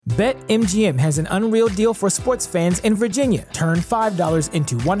BetMGM has an unreal deal for sports fans in Virginia. Turn $5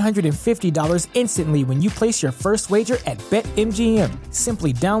 into $150 instantly when you place your first wager at BetMGM.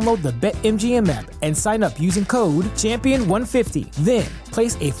 Simply download the BetMGM app and sign up using code Champion150. Then,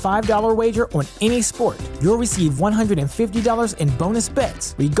 place a $5 wager on any sport. You'll receive $150 in bonus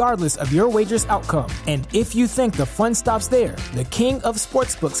bets, regardless of your wager's outcome. And if you think the fun stops there, the King of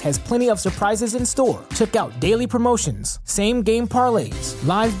Sportsbooks has plenty of surprises in store. Check out daily promotions, same-game parlays,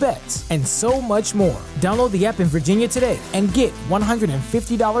 live bets, and so much more. Download the app in Virginia today and get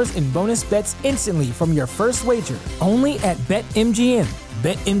 $150 in bonus bets instantly from your first wager. Only at BetMGM.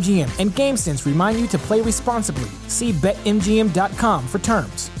 BetMGM and GameSense remind you to play responsibly. See BetMGM.com for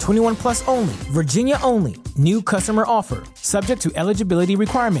terms. 21 plus only. Virginia only. New customer offer. Subject to eligibility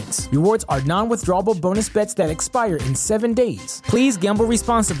requirements. Rewards are non-withdrawable bonus bets that expire in 7 days. Please gamble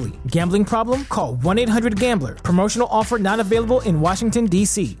responsibly. Gambling problem? Call 1-800-GAMBLER. Promotional offer not available in Washington,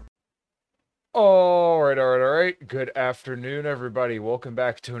 D.C. All right. Good afternoon, everybody. Welcome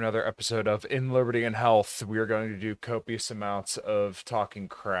back to another episode of In Liberty and Health. We are going to do copious amounts of talking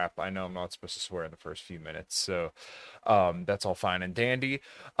crap. I know I'm not supposed to swear in the first few minutes, so that's all fine and dandy.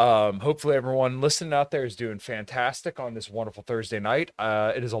 Hopefully everyone listening out there is doing fantastic on this wonderful Thursday night.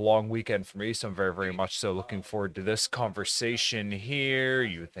 It is a long weekend for me, so I'm very, very much so looking forward to this conversation here.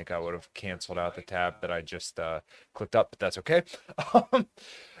 You would think I would have canceled out the tab that I just clicked up, but that's okay.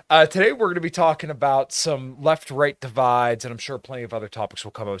 Today we're going to be talking about some left-right divides, and I'm sure plenty of other topics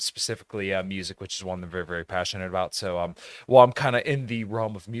will come up, specifically music, which is one I'm very, very passionate about. So while I'm kind of in the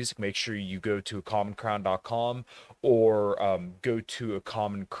realm of music, make sure you go to acommoncrown.com or go to A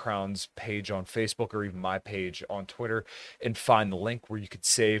Common Crown's page on Facebook or even my page on Twitter and find the link where you could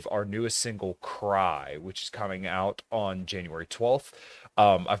save our newest single, Cry, which is coming out on January 12th.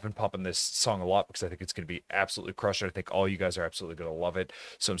 I've been pumping this song a lot because I think it's going to be absolutely crushed. I think all you guys are absolutely going to love it.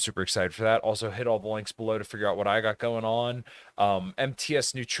 So I'm super excited for that. Also, hit all the links below to figure out what I got going on.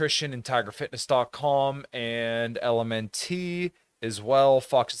 MTS Nutrition and TigerFitness.com and LMNT as well.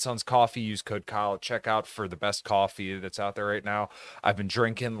 Fox & Sons Coffee. Use code Kyle at checkout for the best coffee that's out there right now. I've been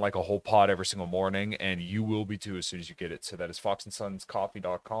drinking like a whole pod every single morning, and you will be too as soon as you get it. So that is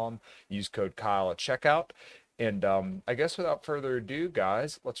FoxandSonsCoffee.com. Use code Kyle at checkout. And I guess without further ado,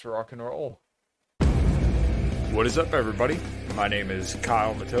 guys, let's rock and roll. What is up, everybody? My name is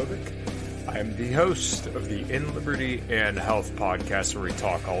Kyle Matovic. I am the host of the In Liberty and Health podcast, where we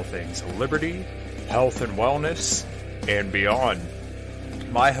talk all things liberty, health and wellness, and beyond.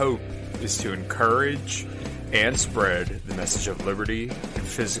 My hope is to encourage and spread the message of liberty and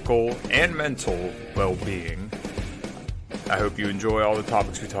physical and mental well-being. I hope you enjoy all the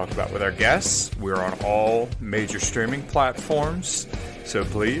topics we talk about with our guests. We're on all major streaming platforms, so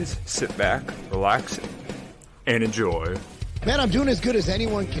please sit back, relax, and enjoy. Man, I'm doing as good as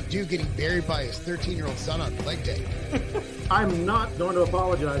anyone can do getting buried by his 13-year-old son on leg day. I'm not going to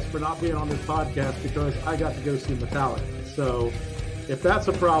apologize for not being on this podcast because I got to go see Metallica. So if that's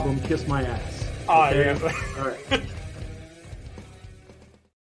a problem, kiss my ass. Okay? All right.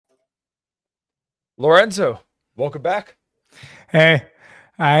 Lorenzo, welcome back. Hey,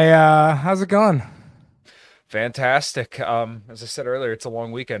 how's it going? Fantastic. As I said earlier, it's a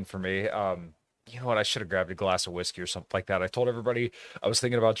long weekend for me. You know what? I should have grabbed a glass of whiskey or something like that. I told everybody I was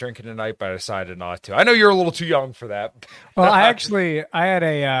thinking about drinking tonight, but I decided not to. I know you're a little too young for that. Well, I had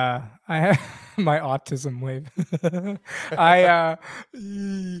my autism wave.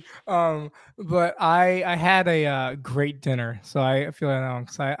 But I had a great dinner, so I feel like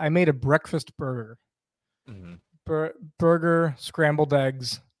because I made a breakfast burger. Mm-hmm. Burger, scrambled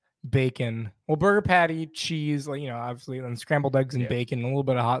eggs, bacon. Well, burger patty, cheese, obviously, and scrambled eggs and bacon, and a little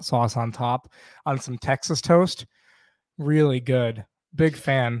bit of hot sauce on top, on some Texas toast. Really good. Big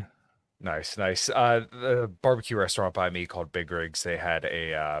fan. Nice. The barbecue restaurant by me called Big Rigs, they had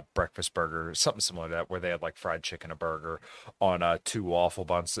a breakfast burger, something similar to that, where they had like fried chicken, a burger on 2 waffle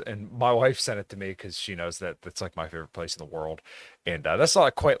buns. And my wife sent it to me because she knows that that's like my favorite place in the world. And that's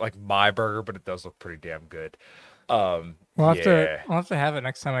not quite like my burger, but it does look pretty damn good. I'll have to have it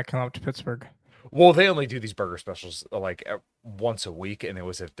next time I come up to Pittsburgh. Well, they only do these burger specials like once a week, and it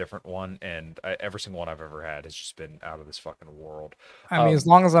was a different one. And every single one I've ever had has just been out of this fucking world. I mean, as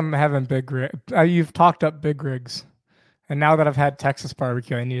long as I'm having Big Rigs, you've talked up Big Rigs, and now that I've had Texas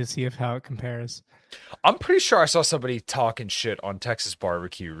barbecue, I need to see how it compares. I'm pretty sure I saw somebody talking shit on Texas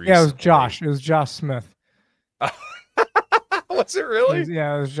barbecue recently. Yeah, it was Josh. It was Josh Smith. Was it really?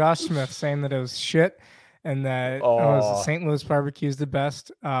 It was Josh Smith saying that it was shit. And that St. Louis barbecue is the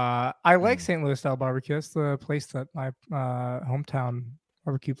best. I like St. Louis style barbecue. That's the place that my hometown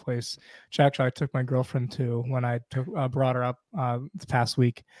barbecue place, which actually I took my girlfriend to when I brought her up this past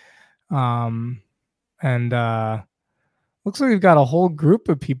week. And looks like we've got a whole group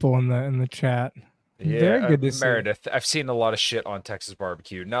of people in the chat. Yeah, Very good to see. Meredith, I've seen a lot of shit on Texas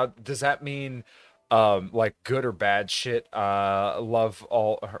barbecue. Now, does that mean like good or bad shit? Love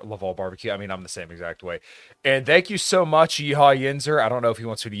all barbecue. I mean, I'm the same exact way. And thank you so much, Yeehaw Yinzer. I don't know if he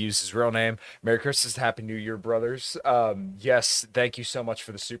wants me to use his real name. Merry Christmas, Happy New Year, brothers. Yes, thank you so much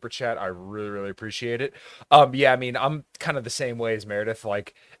for the super chat. I really, really appreciate it. Yeah, I mean, I'm kind of the same way as Meredith.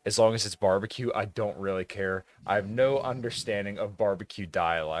 Like, as long as it's barbecue, I don't really care. I have no understanding of barbecue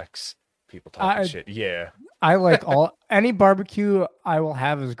dialects. People talking shit. Yeah. I like any barbecue I will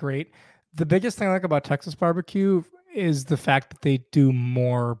have is great. The biggest thing I like about Texas barbecue is the fact that they do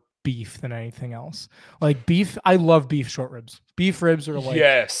more beef than anything else. Like beef, I love beef short ribs. Beef ribs are like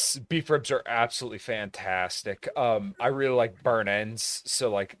yes, beef ribs are absolutely fantastic. I really like burn ends. So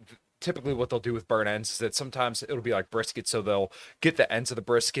like typically what they'll do with burn ends is that sometimes it'll be like brisket, so they'll get the ends of the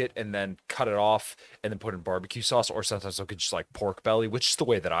brisket and then cut it off and then put in barbecue sauce, or sometimes they'll get just like pork belly, which is the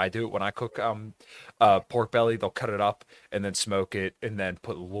way that I do it when I cook pork belly. They'll cut it up and then smoke it and then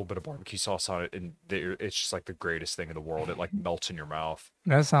put a little bit of barbecue sauce on it, and it's just like the greatest thing in the world. It like melts in your mouth.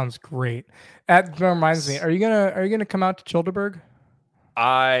 That sounds great. That reminds me, are you gonna come out to Childerberg?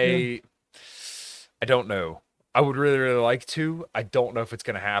 I don't know. I would really, really like to. I don't know if it's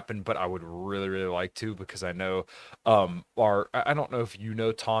going to happen, but I would really, really like to, because I know, I don't know if you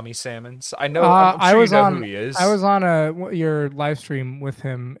know Tommy Salmons. I know, I'm sure you know who he is. I was on your live stream with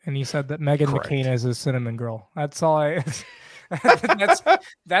him, and he said that Megan McCain is his cinnamon girl. That's all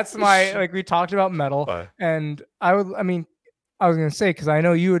that's my, like, we talked about metal, and I was going to say, because I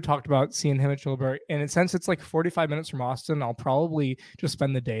know you had talked about seeing him at Childerberg, and since it's like 45 minutes from Austin, I'll probably just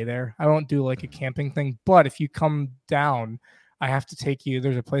spend the day there. I won't do like a camping thing, but if you come down, I have to take you.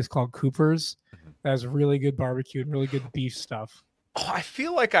 There's a place called Cooper's that has really good barbecue and really good beef stuff. Oh, I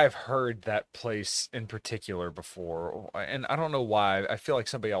feel like I've heard that place in particular before, and I don't know why. I feel like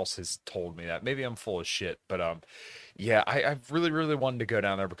somebody else has told me that. Maybe I'm full of shit, but yeah, I've really, really wanted to go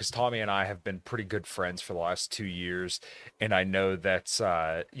down there because Tommy and I have been pretty good friends for the last 2 years, and I know that's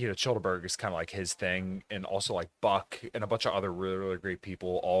Childerberg is kind of like his thing, and also like Buck and a bunch of other really, really great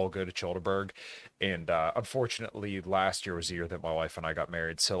people all go to Childerberg, and unfortunately last year was the year that my wife and I got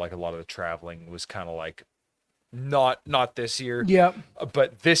married, so like a lot of the traveling was kind of like not this year. Yep.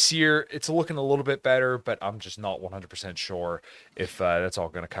 But this year it's looking a little bit better, but I'm just not 100% sure if that's all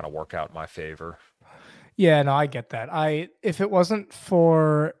going to kind of work out in my favor. Yeah, no, I get that. If it wasn't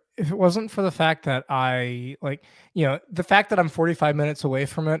for the fact that I like, the fact that I'm 45 minutes away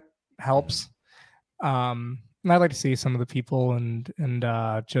from it helps. And I'd like to see some of the people and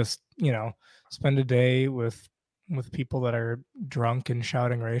just, spend a day with people that are drunk and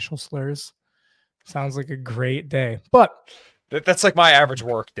shouting racial slurs. Sounds like a great day. But that's like my average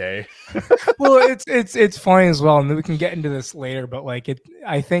work day. Well, it's funny as well, and then we can get into this later. But like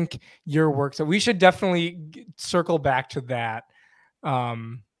I think your work. So we should definitely circle back to that,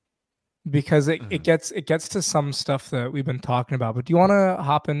 because it gets to some stuff that we've been talking about. But do you want to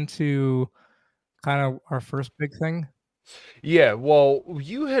hop into kind of our first big thing? Yeah. Well,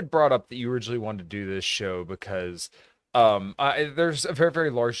 you had brought up that you originally wanted to do this show because there's a very, very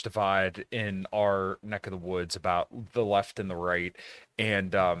large divide in our neck of the woods about the left and the right,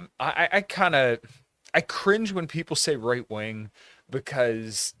 and I cringe when people say right wing,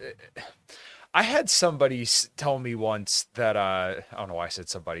 because I had somebody tell me once that I don't know why I said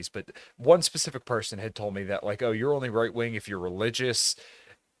somebody's, but one specific person had told me that, like, oh, you're only right wing if you're religious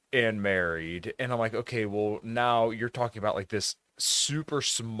and married, and I'm like, okay, well, now you're talking about like this super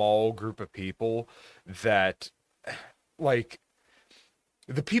small group of people that, like,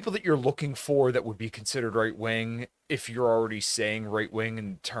 the people that you're looking for that would be considered right wing, if you're already saying right wing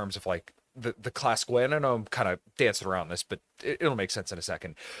in terms of like the classical way, and I know I'm kind of dancing around this, but it'll make sense in a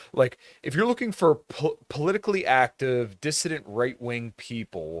second. Like, if you're looking for politically active, dissident right wing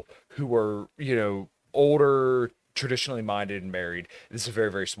people who are, older, traditionally minded and married, this is a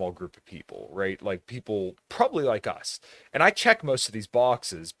very, very small group of people, right? Like, people probably like us. And I check most of these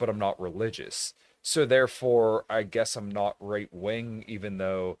boxes, but I'm not religious. So therefore, I guess I'm not right wing, even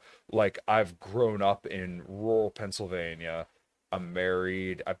though, like, I've grown up in rural Pennsylvania. I'm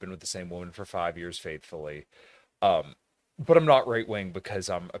married. I've been with the same woman for 5 years faithfully. But I'm not right wing because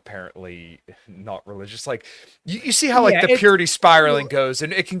I'm apparently not religious. Like, you see how like the purity spiraling goes,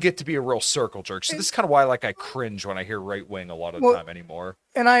 and it can get to be a real circle jerk. So this is kind of why I cringe when I hear right wing a lot of the time anymore.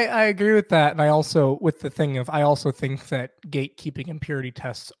 And I agree with that. And I also, with the thing of, I also think that gatekeeping and purity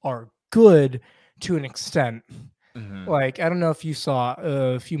tests are good to an extent. Like, I don't know if you saw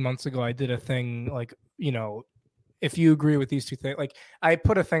a few months ago, I did a thing like, if you agree with these two things, like I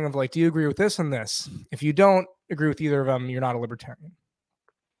put a thing of like, do you agree with this and this? If you don't agree with either of them, you're not a libertarian.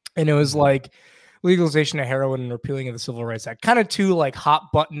 And it was like legalization of heroin and repealing of the Civil Rights Act, kind of two like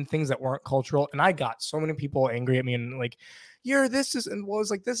hot button things that weren't cultural. And I got so many people angry at me and like, this is, and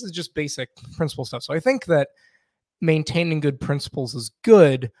was like, this is just basic principle stuff. So I think that maintaining good principles is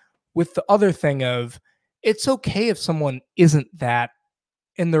good, with the other thing of it's okay if someone isn't that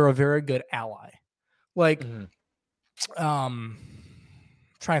and they're a very good ally. Like, trying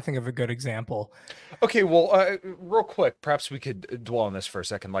to think of a good example. Okay, well, real quick, perhaps we could dwell on this for a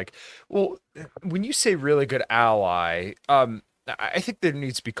second. Like, well, when you say really good ally, I think there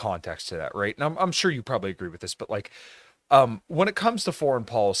needs to be context to that, right? And I'm sure you probably agree with this, but like, when it comes to foreign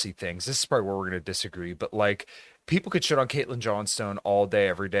policy things, this is probably where we're going to disagree, but like, people could shit on Caitlin Johnstone all day,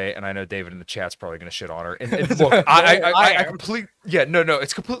 every day, and I know David in the chat's probably going to shit on her. And look, I completely, no,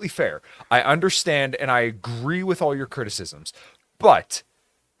 it's completely fair. I understand, and I agree with all your criticisms, but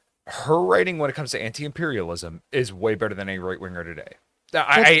her writing when it comes to anti-imperialism is way better than any right-winger today.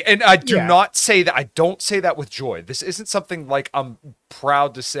 I do not say that. I don't say that with joy. This isn't something like I'm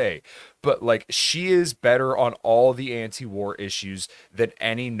proud to say, but like she is better on all the anti-war issues than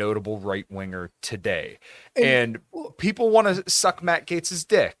any notable right-winger today. And people want to suck Matt Gates's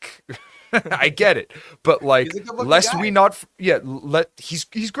dick. I get it, but like, lest we not,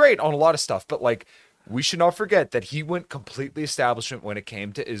 he's great on a lot of stuff, but like, we should not forget that he went completely establishment when it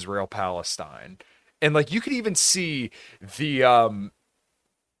came to Israel Palestine, and like you could even see the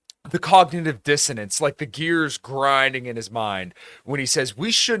cognitive dissonance, like the gears grinding in his mind when he says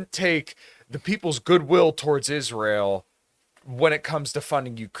we shouldn't take the people's goodwill towards Israel when it comes to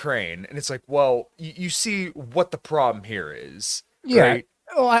funding Ukraine. And it's like, well, you see what the problem here is. Yeah. Right?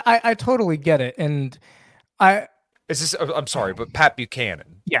 Oh, I totally get it. And is this, I'm sorry, but Pat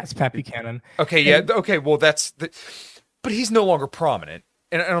Buchanan. Yes, Pat Buchanan. Okay. Yeah. Okay. Well, but he's no longer prominent.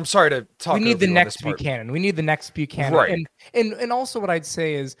 And I'm sorry to talk. We need the next Buchanan. We need the next Buchanan. Right. And also what I'd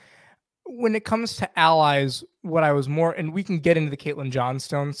say is, when it comes to allies, what I was more, and we can get into the Caitlin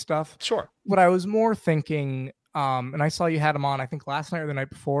Johnstone stuff. Sure. What I was more thinking, and I saw you had him on, I think last night or the night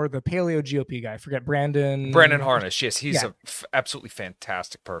before, the Paleo GOP guy. I forget, Brandon Harnish. Yes, he's a absolutely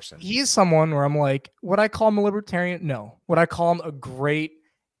fantastic person. He's someone where I'm like, would I call him a libertarian? No. Would I call him a great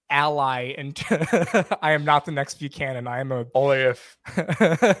ally? And I am not the next Buchanan. I am only if.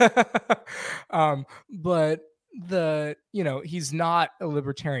 But he's not a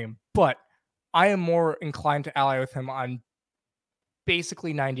libertarian, but I am more inclined to ally with him on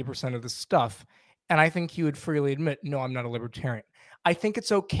basically 90% of the stuff. And I think he would freely admit, no, I'm not a libertarian. I think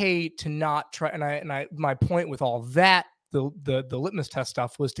it's okay to not try. And my point with all that, the litmus test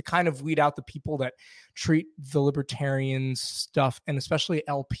stuff, was to kind of weed out the people that treat the libertarian stuff, and especially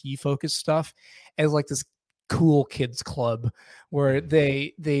LP focused stuff, as like this cool kids club where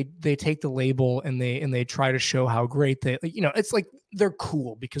they take the label and they try to show how great they, it's like they're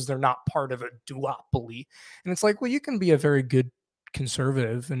cool because they're not part of a duopoly. And it's like, well, you can be a very good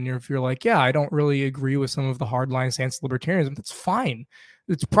conservative, and if you're like, I don't really agree with some of the hardline stance libertarianism, that's fine.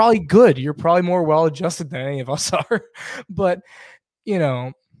 It's probably good. You're probably more well adjusted than any of us are. But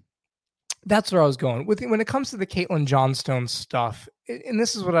that's where I was going with when it comes to the Caitlin Johnstone stuff. And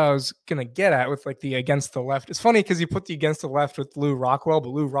this is what I was going to get at with like the against the left. It's funny because you put the against the left with Lou Rockwell, but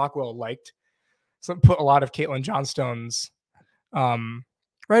Lou Rockwell put a lot of Caitlin Johnstone's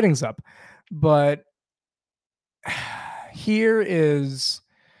writings up. But here is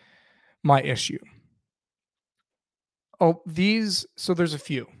my issue. So there's a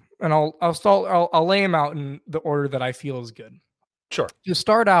few, and I'll lay them out in the order that I feel is good. Sure. You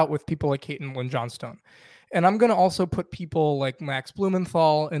start out with people like Caitlin Johnstone. And I'm going to also put people like Max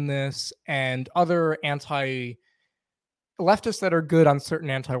Blumenthal in this and other anti-leftists that are good on certain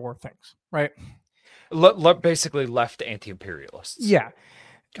anti-war things, right? Basically left anti-imperialists. Yeah.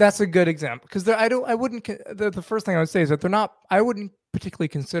 That's a good example. Because the first thing I would say is that I wouldn't particularly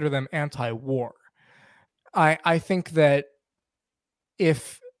consider them anti-war. I think that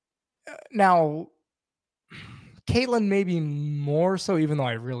now Caitlin maybe more so, even though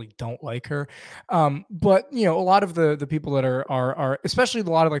I really don't like her. But a lot of the people that are especially a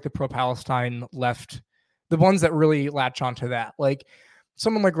lot of like the pro-Palestine left, the ones that really latch onto that, like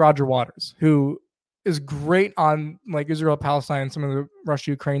someone like Roger Waters, who is great on like Israel, Palestine, and some of the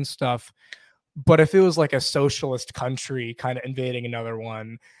Russia-Ukraine stuff. But if it was like a socialist country kind of invading another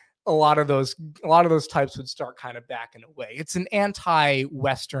one, a lot of those types would start kind of backing away. It's an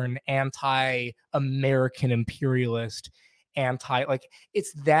anti-Western, anti-American imperialist,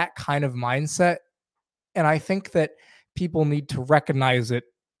 it's that kind of mindset. And I think that people need to recognize it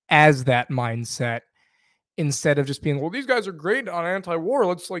as that mindset instead of just being, well, these guys are great on anti-war.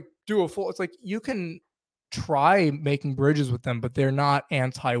 Let's like do a full. It's like you can try making bridges with them, but they're not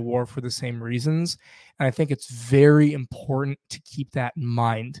anti-war for the same reasons. And I think it's very important to keep that in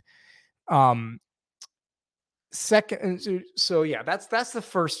mind. Second, so yeah, that's the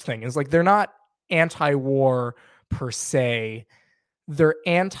first thing is like they're not anti-war per se. They're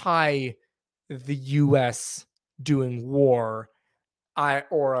anti the US doing war,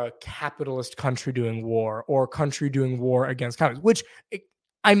 or a capitalist country doing war, or a country doing war against communists, which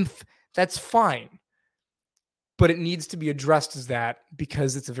that's fine. But it needs to be addressed as that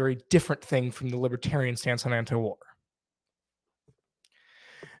because it's a very different thing from the libertarian stance on anti-war.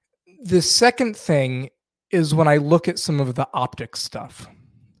 The second thing is when I look at some of the optics stuff.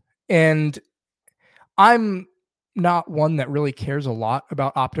 And I'm not one that really cares a lot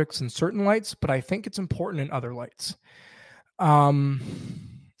about optics in certain lights, but I think it's important in other lights. And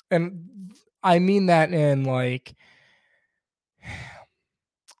I mean that in like,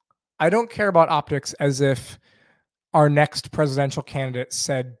 I don't care about optics as if our next presidential candidate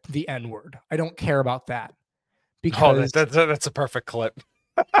said the N-word. I don't care about that. Because that's a perfect clip.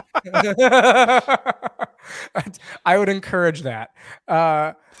 I would encourage that.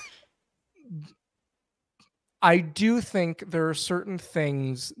 I do think there are certain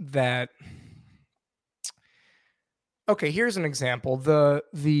things that. Okay, here's an example. The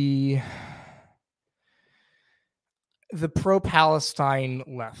pro-Palestine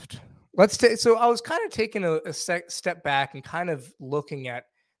left. So I was kind of taking a step back and kind of looking at.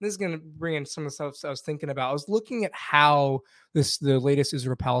 This is going to bring in some of the stuff I was thinking about. I was looking at how the latest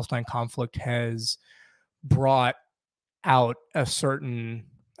Israel-Palestine conflict has brought out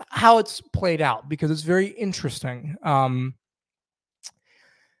how it's played out, because it's very interesting.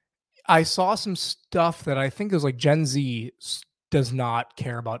 I saw some stuff that I think is like Gen Z does not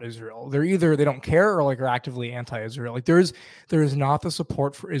care about Israel. They're either they don't care or like are actively anti-Israel. Like there is not the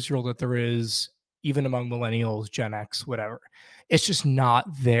support for Israel that there is even among millennials, Gen X, whatever. It's just not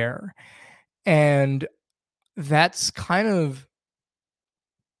there. And that's kind of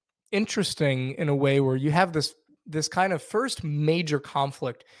interesting in a way where you have this kind of first major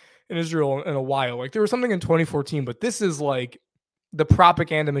conflict in Israel in a while. Like there was something in 2014, but this is like the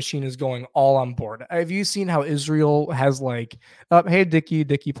propaganda machine is going all on board. Have you seen how Israel has like, hey,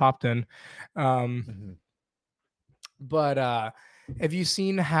 Dickie popped in. But have you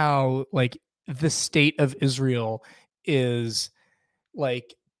seen how like the state of Israel is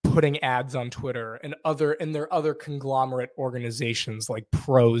like putting ads on Twitter and their other conglomerate organizations like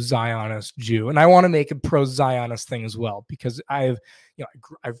pro-Zionist Jew? And I want to make a pro-Zionist thing as well, because I've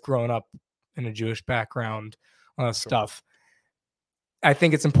grown up in a Jewish background stuff. I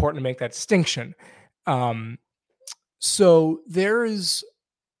think it's important to make that distinction. So there's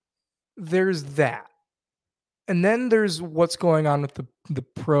that. And then there's what's going on with the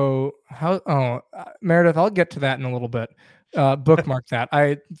pro. Meredith, I'll get to that in a little bit. Bookmark that.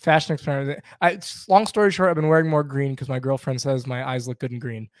 Fashion experiment. Long story short, I've been wearing more green because my girlfriend says my eyes look good in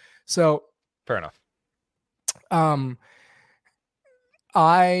green. So fair enough.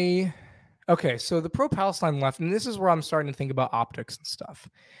 Okay, so the pro-Palestine left, and this is where I'm starting to think about optics and stuff.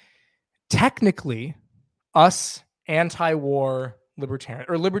 Technically, us anti-war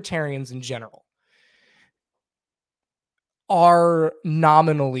libertarians in general are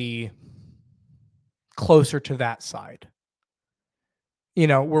nominally closer to that side. You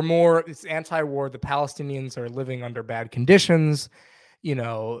know, it's anti-war. The Palestinians are living under bad conditions. You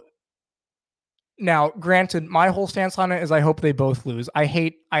know, now, granted, my whole stance on it is I hope they both lose. I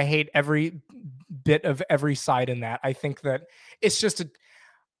hate every bit of every side in that. I think that it's just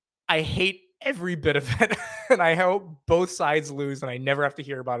I hate every bit of it, and I hope both sides lose, and I never have to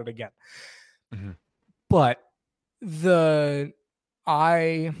hear about it again. Mm-hmm. But if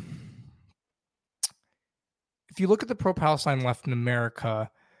you look at the pro-Palestine left in America,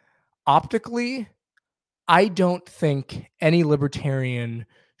 optically, I don't think any libertarian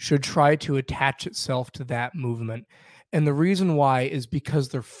should try to attach itself to that movement. And the reason why is because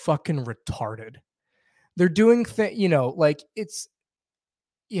they're fucking retarded. They're doing like it's,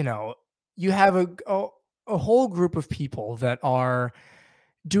 you have a whole group of people that are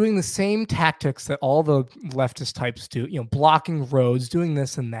doing the same tactics that all the leftist types do, blocking roads, doing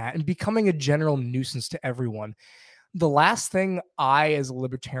this and that, and becoming a general nuisance to everyone. The last thing I, as a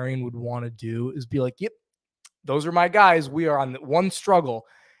libertarian, would want to do is be like, yep, those are my guys. We are on one struggle.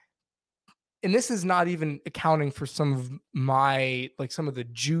 And this is not even accounting for some of some of the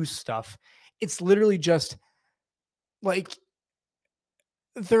Jew stuff. It's literally just like,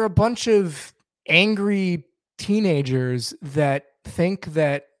 they're a bunch of angry teenagers that think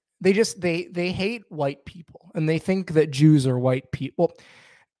that they hate white people, and they think that Jews are white people.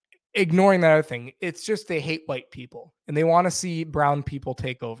 Ignoring that other thing, it's just they hate white people and they want to see brown people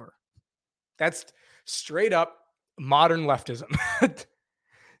take over. That's straight up modern leftism.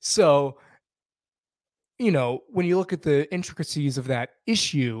 So, when you look at the intricacies of that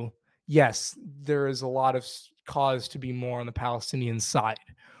issue, yes, there is a lot of cause to be more on the Palestinian side.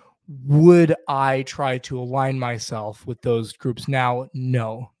 Would I try to align myself with those groups now?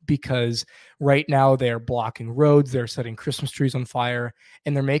 No, because right now they're blocking roads, they're setting Christmas trees on fire,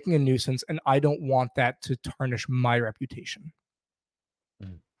 and they're making a nuisance, and I don't want that to tarnish my reputation.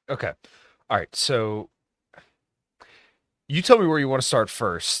 Okay. All right. So you tell me where you want to start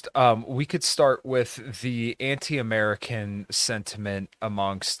first. We could start with the anti-American sentiment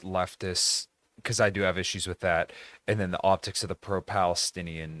amongst leftists, because I do have issues with that, and then the optics of the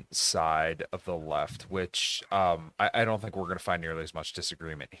pro-Palestinian side of the left, which I don't think we're going to find nearly as much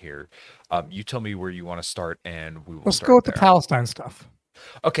disagreement here. You tell me where you want to start, and we will. Let's go with the Palestine stuff.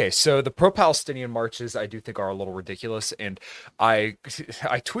 Okay, so the pro-Palestinian marches I do think are a little ridiculous, and I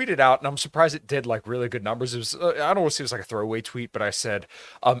tweeted out, and I'm surprised it did like really good numbers. It was I don't want to say it was like a throwaway tweet, but I said,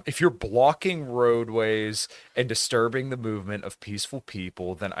 if you're blocking roadways and disturbing the movement of peaceful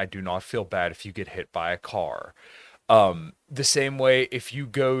people, then I do not feel bad if you get hit by a car. The same way, if you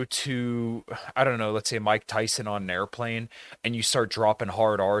go to, I don't know, let's say Mike Tyson on an airplane and you start dropping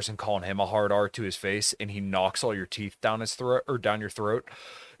hard R's and calling him a hard R to his face and he knocks all your teeth down his throat or down your throat.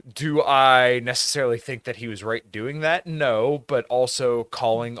 Do I necessarily think that he was right doing that? No, but also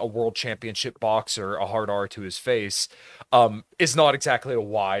calling a world championship boxer a hard R to his face is not exactly a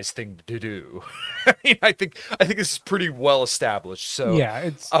wise thing to do. I mean, I think this is pretty well established. So yeah,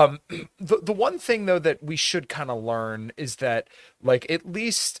 it's the one thing though that we should kind of learn is that, like, at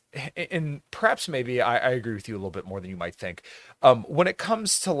least, and perhaps maybe I agree with you a little bit more than you might think. When it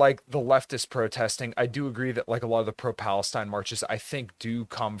comes to like the leftist protesting, I do agree that like a lot of the pro-Palestine marches, I think, do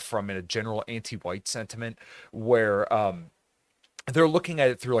come from a general anti-white sentiment where they're looking at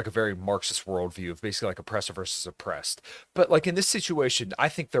it through like a very Marxist worldview of basically like oppressor versus oppressed. But like in this situation, I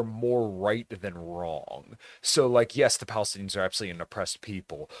think they're more right than wrong. So like, yes, the Palestinians are absolutely an oppressed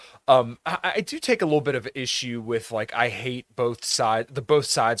people. I do take a little bit of issue with like, I hate both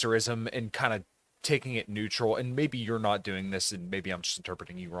siderism and kind of taking it neutral. And maybe you're not doing this and maybe I'm just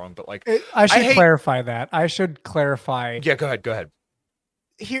interpreting you wrong, but like, I should clarify that. I should clarify. Yeah, go ahead.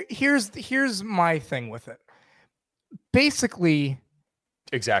 Here's my thing with it. Basically,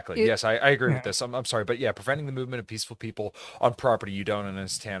 exactly. Yes, I agree with this. I'm sorry, but yeah, preventing the movement of peaceful people on property you don't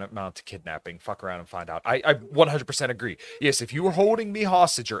understand amount to kidnapping. Fuck around and find out. I 100% agree. Yes, if you were holding me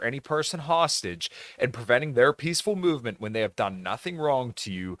hostage or any person hostage and preventing their peaceful movement when they have done nothing wrong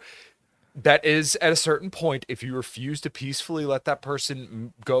to you, that is at a certain point, if you refuse to peacefully let that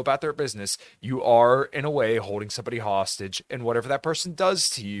person go about their business, you are in a way holding somebody hostage, and whatever that person does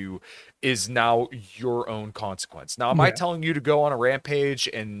to you is now your own consequence. Now, am I telling you to go on a rampage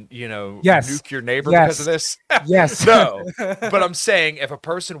and, nuke your neighbor because of this? Yes. No. But I'm saying if a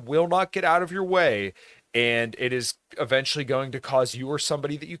person will not get out of your way and it is eventually going to cause you or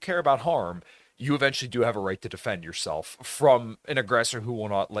somebody that you care about harm, you eventually do have a right to defend yourself from an aggressor who will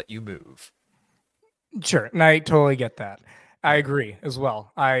not let you move. Sure. And I totally get that. I agree as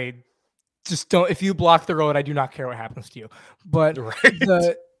well. I just don't, if you block the road, I do not care what happens to you. But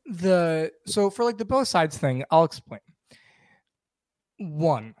right. So for like the both sides thing, I'll explain.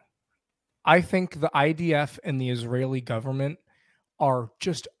 One, I think the IDF and the Israeli government are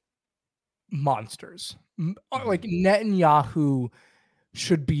just monsters. Like Netanyahu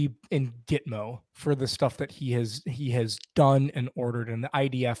should be in Gitmo for the stuff that he has done and ordered, and the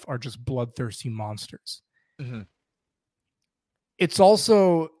IDF are just bloodthirsty monsters. Mm-hmm. It's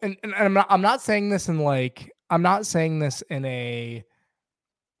also, and I'm not saying this in a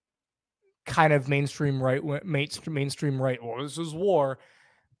kind of mainstream right. Well, this is war.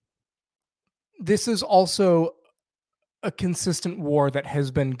 This is also a consistent war that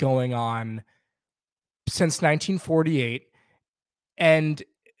has been going on since 1948. And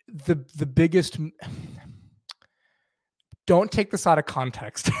the biggest, don't take this out of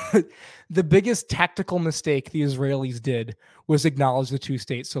context. The biggest tactical mistake the Israelis did was acknowledge the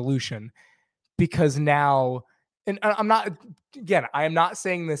two-state solution, because now, and I am not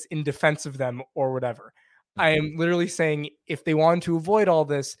saying this in defense of them or whatever. I am literally saying if they wanted to avoid all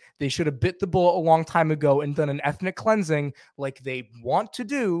this, they should have bit the bullet a long time ago and done an ethnic cleansing like they want to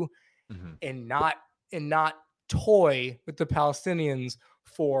do, and not toy with the Palestinians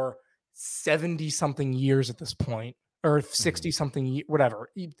for 70 something years at this point, or 60 something, whatever.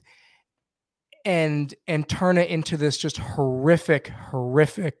 and turn it into this just horrific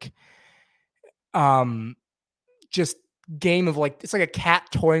just game of like, it's like a cat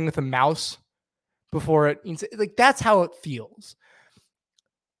toying with a mouse before it, like that's how it feels.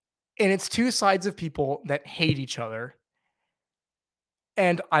 And it's two sides of people that hate each other.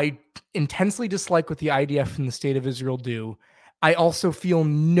 And I intensely dislike what the IDF and the state of Israel do. I also feel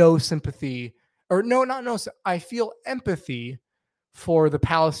no sympathy, or I feel empathy for the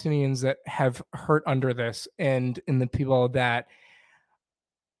Palestinians that have hurt under this and the people that.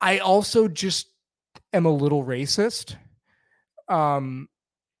 I also just am a little racist. And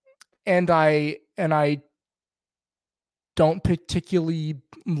I don't particularly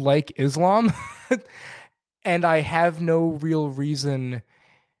like Islam. And I have no real reason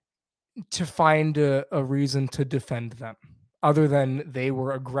to find a reason to defend them other than they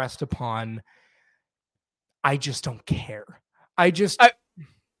were aggressed upon. I just don't care.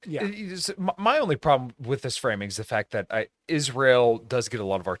 Yeah. My only problem with this framing is the fact that Israel does get a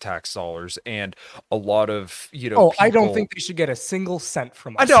lot of our tax dollars and a lot of, people... I don't think they should get a single cent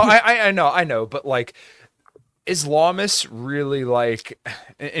from us. I know, but like Islamists really like,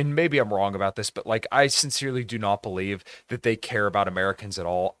 and maybe I'm wrong about this, but like I sincerely do not believe that they care about Americans at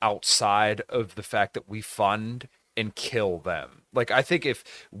all outside of the fact that we fund and kill them. Like, I think if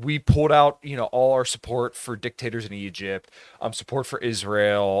we pulled out, all our support for dictators in Egypt, support for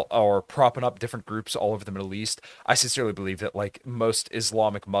Israel, or propping up different groups all over the Middle East, I sincerely believe that like most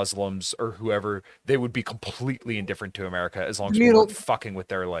Islamic Muslims or whoever, they would be completely indifferent to America as long as we weren't fucking with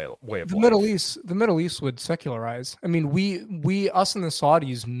their way of life. The Middle East would secularize. I mean, us and the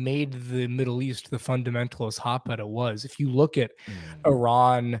Saudis made the Middle East the fundamentalist hotbed it was. If you look at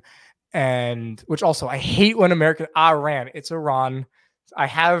Iran, and which also I hate when Iran, it's Iran. I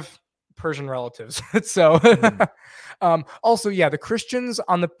have Persian relatives. So also, yeah, the Christians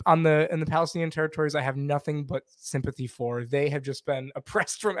in the Palestinian territories, I have nothing but sympathy for. They have just been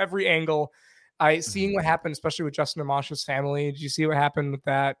oppressed from every angle. Seeing what happened, especially with Justin Amash's family. Did you see what happened with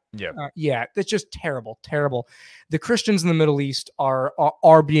that? Yeah. Yeah, it's just terrible. The Christians in the Middle East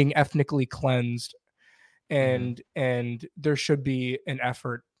are being ethnically cleansed, and there should be an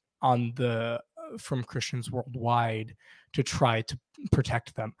effort from Christians worldwide to try to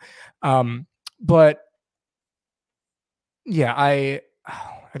protect them. But yeah, I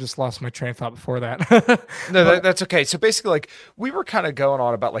just lost my train of thought before that. No, that's okay. So basically, like, we were kind of going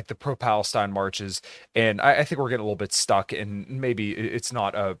on about like the pro-Palestine marches, and I think we're getting a little bit stuck, and maybe it's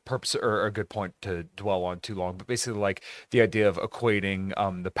not a purpose or a good point to dwell on too long, but basically like the idea of equating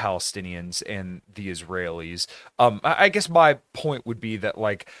the Palestinians and the Israelis. I guess my point would be that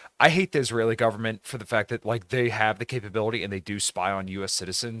like I hate the Israeli government for the fact that like they have the capability and they do spy on U.S.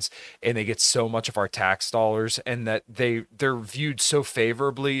 citizens, and they get so much of our tax dollars, and that they're viewed so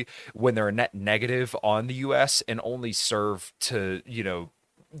favorably when they're a net negative on the U.S. and only serve to,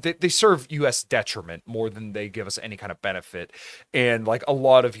 they serve U.S. detriment more than they give us any kind of benefit. And like a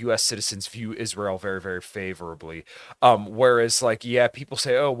lot of U.S. citizens view Israel very, very favorably. Whereas like, yeah, people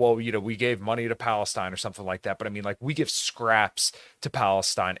say, oh, well, we gave money to Palestine or something like that. But I mean, like we give scraps to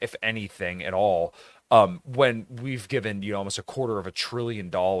Palestine, if anything at all. When we've given, almost $250 billion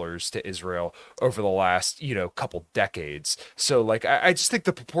to Israel over the last, couple decades. So like, I just think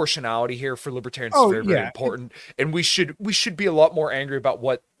the proportionality here for libertarians is very, very important. And we should be a lot more angry about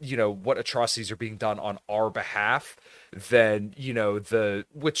what atrocities are being done on our behalf than,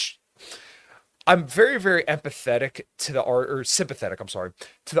 which I'm very, very sympathetic, to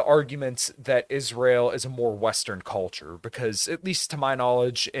the arguments that Israel is a more Western culture, because at least to my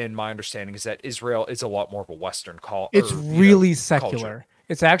knowledge and my understanding is that Israel is a lot more of a Western culture. It's really secular. Culture.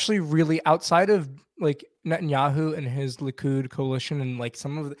 It's actually really outside of like Netanyahu and his Likud coalition, and like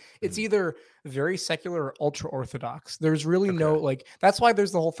some of the, it's either very secular or ultra orthodox. There's really no like, that's why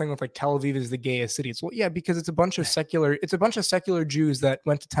there's the whole thing with like Tel Aviv is the gayest city. It's because it's a bunch of secular Jews that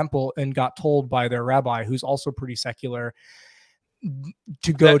went to temple and got told by their rabbi, who's also pretty secular,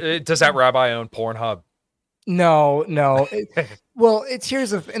 to go. Does that rabbi own Pornhub? No. Well,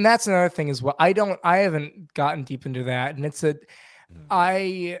 and that's another thing as well. I haven't gotten deep into that, and it's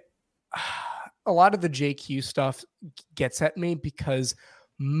a lot of the JQ stuff gets at me because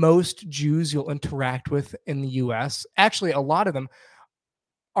most Jews you'll interact with in the US, actually a lot of them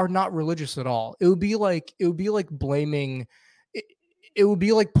are not religious at all. It would be like blaming, it would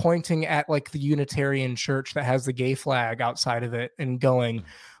be like pointing at like the Unitarian church that has the gay flag outside of it and going,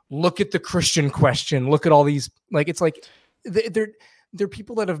 look at the Christian question, look at all these, like, it's like they're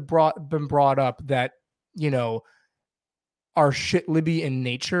people that have been brought up that, are shit libby in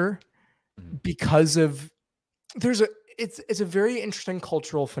nature because of it's a very interesting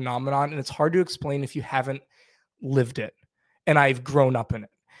cultural phenomenon, and it's hard to explain if you haven't lived it. And I've grown up in it.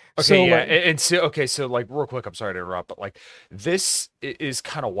 Okay, So, yeah, like, and so okay, so like real quick, I'm sorry to interrupt, but like this is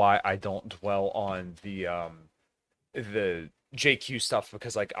kind of why I don't dwell on the JQ stuff,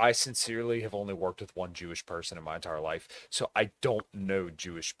 because like I sincerely have only worked with one Jewish person in my entire life, so I don't know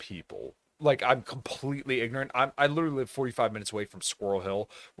Jewish people. Like I'm completely ignorant. I literally live 45 minutes away from Squirrel Hill,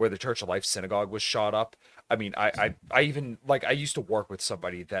 where the Church of Life synagogue was shot up. I mean, I even like I used to work with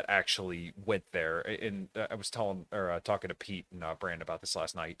somebody that actually went there, and I was telling or talking to Pete and Brand about this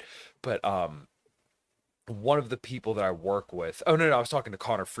last night, but one of the people that I work with. Oh no, I was talking to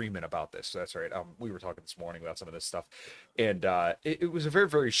Connor Freeman about this. That's right. We were talking this morning about some of this stuff, and it was a very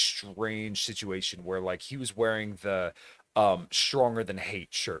very strange situation where like he was wearing the Stronger Than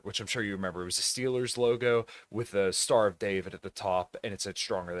Hate shirt, which I'm sure you remember. It was a Steelers logo with the Star of David at the top, and it said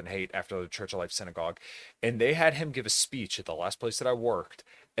Stronger Than Hate after the Church of Life synagogue. And they had him give a speech at the last place that I worked.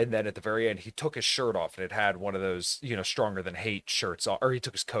 And then at the very end, he took his shirt off, and it had one of those, Stronger Than Hate shirts on, or he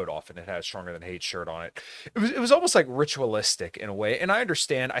took his coat off, and it had a Stronger Than Hate shirt on it. It was almost like ritualistic in a way, and I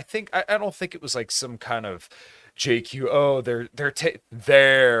understand. I don't think it was like some kind of JQ. Oh, their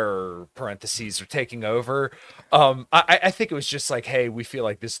parentheses are taking over. I think it was just like, hey, we feel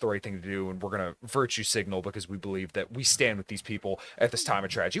like this is the right thing to do, and we're gonna virtue signal because we believe that we stand with these people at this time of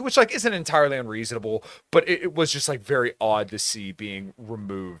tragedy, which like isn't entirely unreasonable, but it was just like very odd to see being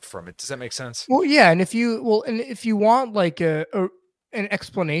removed from it. Does that make sense? well, yeah, and if you want like an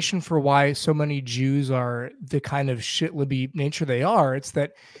explanation for why so many Jews are the kind of shitlibby nature they are, it's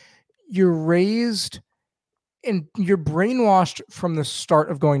that you're raised and you're brainwashed from the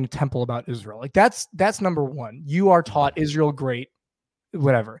start of going to temple about Israel. Like that's number one. You are taught Israel great,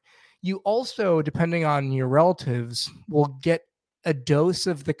 whatever. You also, depending on your relatives, will get a dose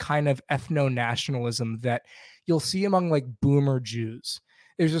of the kind of ethno-nationalism that you'll see among like boomer Jews.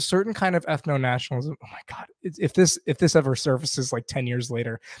 There's a certain kind of ethno-nationalism. Oh my God. If this ever surfaces like 10 years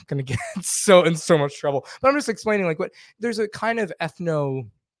later, I'm going to get in so much trouble. But I'm just explaining like what there's a kind of ethno,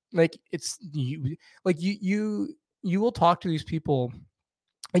 like it's you, like you will talk to these people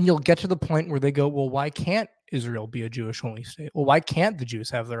and you'll get to the point where they go, well, why can't Israel be a Jewish only state? Well, why can't the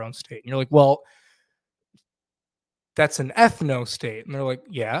Jews have their own state? And you're like, well, that's an ethno state. And they're like,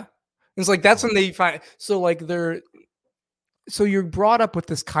 yeah. And it's like, that's when they find, so like so you're brought up with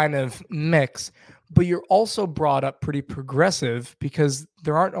this kind of mix, but you're also brought up pretty progressive because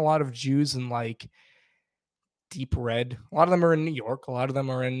there aren't a lot of Jews in like deep red. A lot of them are in New York. A lot of them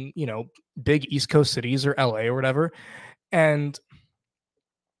are in, big East Coast cities or LA or whatever. And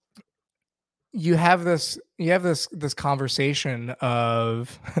you have this conversation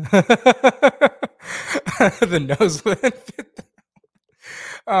of the nose lift.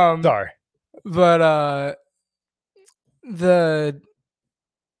 Sorry. But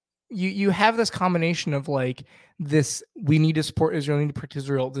you have this combination of like this, we need to support Israel, we need to protect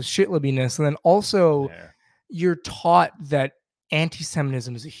Israel, this shitlibbiness, and then also you're taught that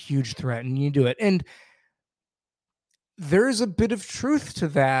anti-Semitism is a huge threat and you do it. And there's a bit of truth to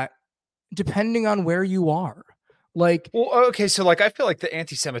that depending on where you are. Like, well, okay, so like I feel like the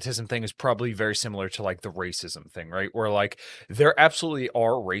anti-Semitism thing is probably very similar to like the racism thing, right? Where like there absolutely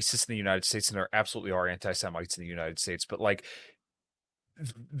are racists in the United States and there absolutely are anti-Semites in the United States, but like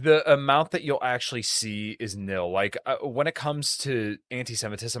the amount that you'll actually see is nil. Like when it comes to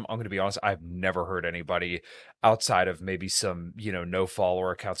anti-Semitism, I'm going to be honest, I've never heard anybody outside of maybe some, no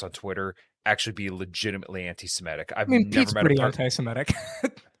follower accounts on Twitter actually be legitimately anti-Semitic. I mean, Pete's pretty anti-Semitic.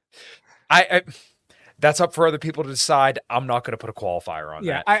 I that's up for other people to decide. I'm not going to put a qualifier on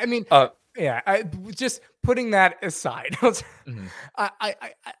that. I mean, I just putting that aside. Mm-hmm.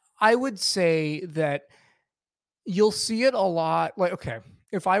 I would say that you'll see it a lot. Like, okay,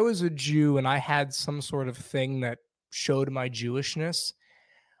 if I was a Jew and I had some sort of thing that showed my Jewishness,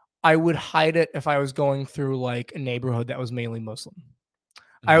 I would hide it if I was going through like a neighborhood that was mainly Muslim.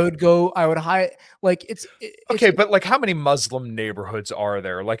 I would hide, like okay, but like how many Muslim neighborhoods are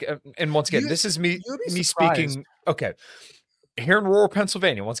there? Like, and once again, this is me speaking. Okay, here in rural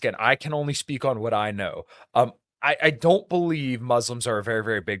Pennsylvania, once again, I can only speak on what I know. I don't believe Muslims are a very,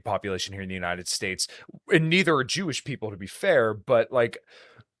 very big population here in the United States, and neither are Jewish people, to be fair. But like,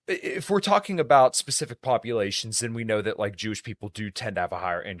 if we're talking about specific populations, then we know that like Jewish people do tend to have a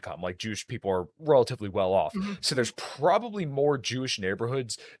higher income. Like Jewish people are relatively well off. Mm-hmm. So there's probably more Jewish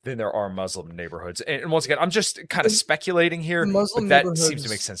neighborhoods than there are Muslim neighborhoods. And once again, I'm just kind of speculating here, but that seems to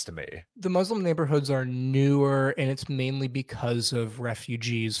make sense to me. The Muslim neighborhoods are newer, and it's mainly because of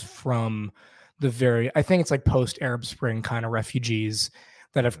refugees from I think it's like post-Arab Spring kind of refugees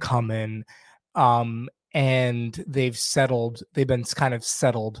that have come in. and they've been kind of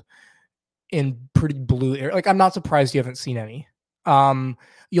settled in pretty blue air. Like, I'm not surprised you haven't seen any.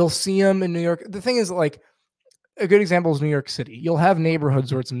 You'll see them in New York. The thing is, like, a good example is New York City. You'll have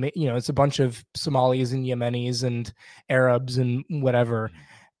neighborhoods where it's a bunch of Somalis and Yemenis and Arabs and whatever,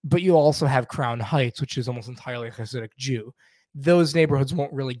 but you also have Crown Heights, which is almost entirely Hasidic Jew. Those neighborhoods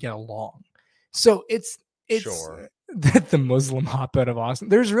won't really get along. So it's Sure. the Muslim hotbed of Austin.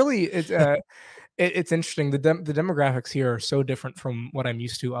 There's really it's interesting. The demographics here are so different from what I'm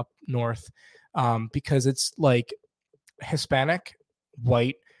used to up north, because it's like Hispanic,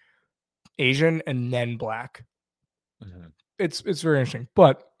 white, Asian, and then black. Mm-hmm. It's very interesting,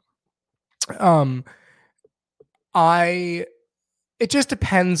 but it just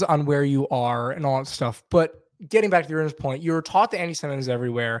depends on where you are and all that stuff. But getting back to the original point, you're taught that anti-Semitism is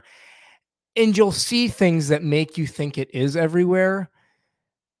everywhere, and you'll see things that make you think it is everywhere.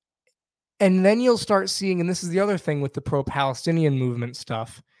 And then you'll start seeing, and this is the other thing with the pro-Palestinian movement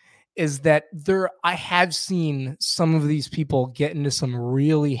stuff, is that I have seen some of these people get into some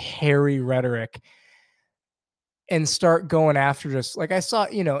really hairy rhetoric and start going after, just like I saw,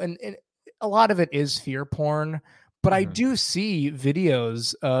 and a lot of it is fear porn, but I do see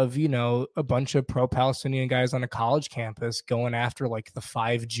videos of, a bunch of pro-Palestinian guys on a college campus going after like the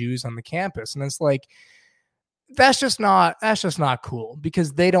 5 Jews on the campus. And it's like, that's just not cool,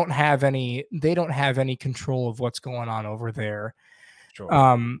 because they don't have any control of what's going on over there.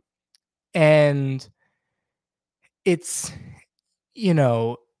 Sure. And it's,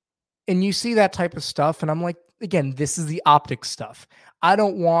 and you see that type of stuff, and I'm like, again, this is the optics stuff. I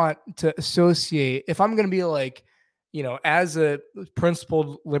don't want to associate, if I'm going to be like, as a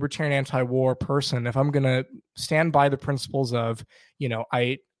principled libertarian anti-war person, if I'm going to stand by the principles of,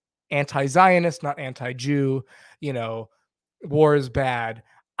 I anti-Zionist, not anti-Jew, war is bad,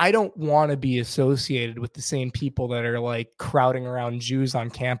 I don't want to be associated with the same people that are like crowding around Jews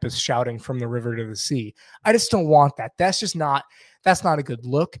on campus shouting from the river to the sea. I just don't want that. That's not a good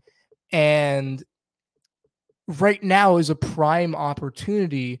look. And right now is a prime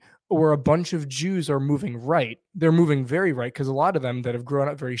opportunity where a bunch of Jews are moving right. They're moving very right, because a lot of them that have grown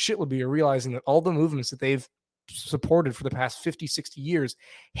up very shitlibby are realizing that all the movements that they've supported for the past 50, 60 years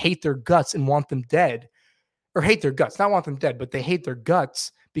hate their guts and want them dead. Or hate their guts, not want them dead, but they hate their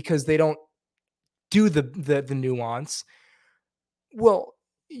guts because they don't do the nuance. Well,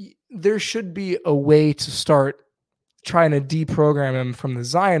 there should be a way to start trying to deprogram them from the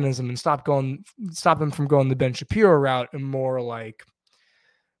Zionism and stop them from going the Ben Shapiro route, and more like,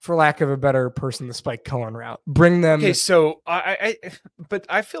 for lack of a better person, the Spike Cohen route. Bring them. Okay, so but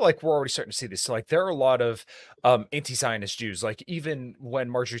I feel like we're already starting to see this. So, like, there are a lot of anti-Zionist Jews. Like, even when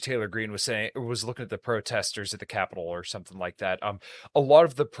Marjorie Taylor Greene was looking at the protesters at the Capitol or something like that, a lot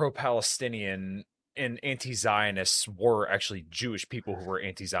of the pro-Palestinian and anti-Zionists were actually Jewish people who were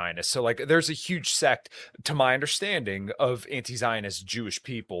anti-Zionist. So, like, there's a huge sect, to my understanding, of anti-Zionist Jewish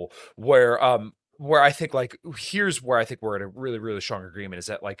people where I think, like, here's where I think we're at a really, really strong agreement, is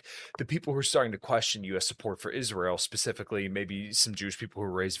that, like, the people who are starting to question U.S. support for Israel, specifically maybe some Jewish people who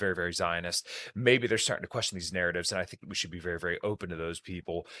were raised very, very Zionist, maybe they're starting to question these narratives. And I think we should be very, very open to those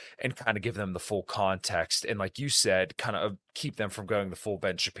people and kind of give them the full context. And like you said, kind of keep them from going the full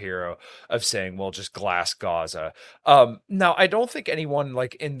Ben Shapiro of saying, well, just glass Gaza. Now, I don't think anyone,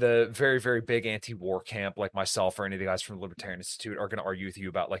 like, in the very, very big anti-war camp, like myself or any of the guys from the Libertarian Institute, are going to argue with you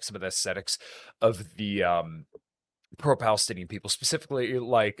about, like, some of the aesthetics of the pro-Palestinian people, specifically,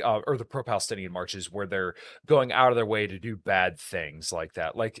 like, or the pro-Palestinian marches where they're going out of their way to do bad things like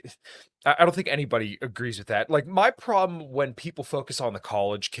that. Like, I don't think anybody agrees with that. Like, my problem when people focus on the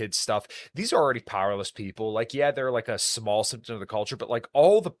college kids stuff, these are already powerless people. Like, yeah, they're like a small symptom of the culture, but like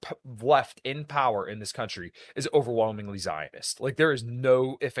all the left in power in this country is overwhelmingly Zionist. Like, there is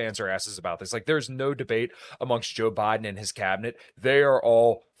no ifs, ands, or asses about this. Like, there's no debate amongst Joe Biden and his cabinet. They are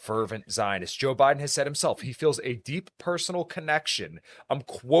all fervent Zionists. Joe Biden has said himself, he feels a deep personal connection. I'm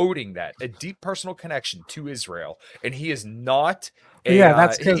quoting that, a deep personal connection to Israel. And he is not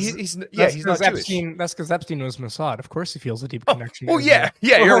that's because he's not Jewish. That's because Epstein was Mossad. Of course, he feels a deep connection. Oh yeah,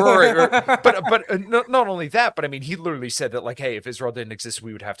 you're right. But not only that, but I mean, he literally said that, like, hey, if Israel didn't exist,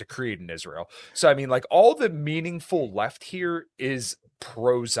 we would have to create an Israel. So I mean, like, all the meaningful left here is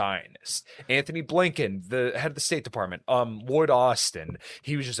pro-Zionist. Anthony Blinken, the head of the State Department, Lloyd Austin,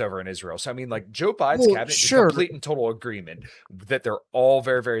 he was just over in Israel. So I mean, like, Joe Biden's cabinet is complete and total agreement that they're all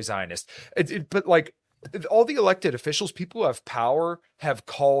very, very Zionist. But like, all the elected officials, people who have power, have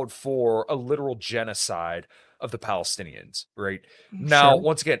called for a literal genocide of the Palestinians, right? Now, Sure.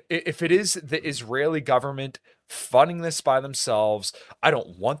 once again, if it is the Israeli government funding this by themselves, I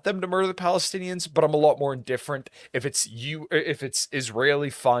don't want them to murder the Palestinians, but I'm a lot more indifferent if it's Israeli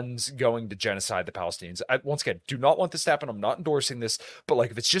funds going to genocide the Palestinians. I, once again, do not want this to happen. I'm not endorsing this, but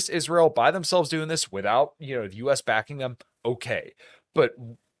like if it's just Israel by themselves doing this without, the US backing them, okay. But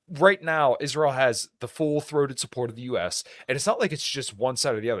right now, Israel has the full-throated support of the US, and it's not like it's just one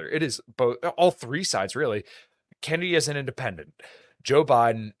side or the other. It is both, all three sides really. Kennedy as an independent, Joe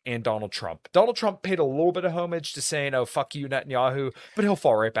Biden, and Donald Trump. Donald Trump paid a little bit of homage to saying, "Oh, fuck you, Netanyahu," but he'll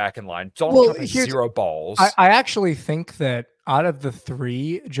fall right back in line. Donald Trump has zero balls. I actually think that out of the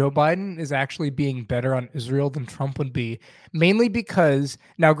three, Joe Biden is actually being better on Israel than Trump would be, mainly because,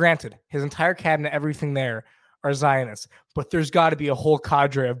 now granted, his entire cabinet, everything there, are Zionists, but there's got to be a whole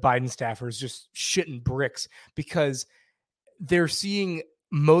cadre of Biden staffers just shitting bricks because they're seeing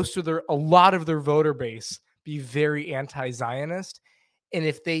a lot of their voter base be very anti-Zionist. And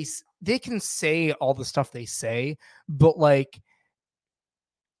if they can say all the stuff they say, but like,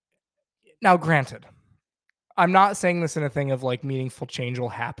 now granted, I'm not saying this in a thing of like meaningful change will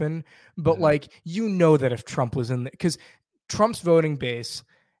happen, but like, that if Trump was in because Trump's voting base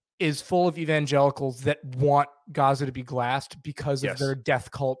is full of evangelicals that want Gaza to be glassed because of their death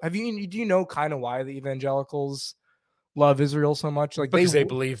cult. Do you know kind of why the evangelicals love Israel so much? Like because they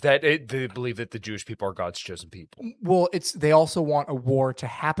believe that the Jewish people are God's chosen people. Well, they also want a war to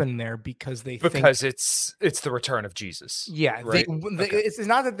happen there because think it's the return of Jesus. Yeah, right? It's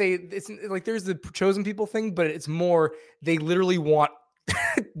not that it's like there's the chosen people thing, but it's more they literally want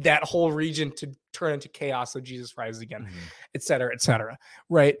that whole region to turn into chaos so Jesus rises again, et cetera,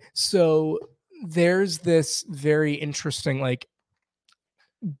 right? So there's this very interesting, like,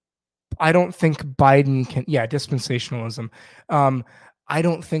 I don't think Biden can, dispensationalism. I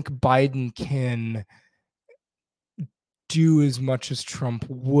don't think Biden can do as much as Trump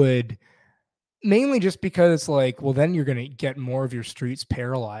would, mainly just because it's like, well, then you're going to get more of your streets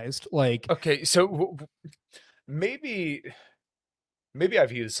paralyzed. Like, okay, so maybe I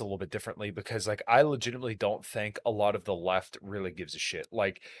view this a little bit differently because like I legitimately don't think a lot of the left really gives a shit.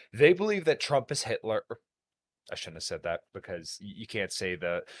 Like they believe that Trump is Hitler. I shouldn't have said that because you can't say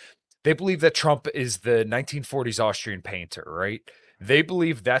that. They believe that Trump is the 1940s Austrian painter, right? They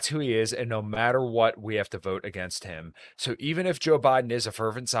believe that's who he is, and no matter what, we have to vote against him. So even if Joe Biden is a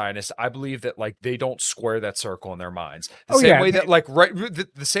fervent Zionist, I believe that like they don't square that circle in their minds. The same way that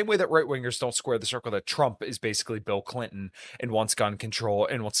right wingers don't square the circle that Trump is basically Bill Clinton and wants gun control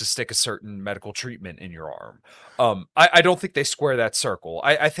and wants to stick a certain medical treatment in your arm. I don't think they square that circle.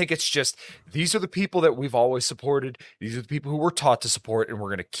 I think it's just these are the people that we've always supported. These are the people who we're taught to support, and we're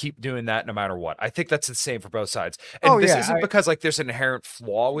going to keep doing that no matter what. I think that's the same for both sides. And this isn't because like there's an inherent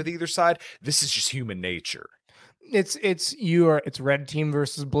flaw with either side. This is just human nature. It's red team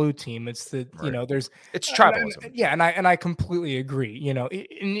versus blue team. It's it's tribalism. And I completely agree.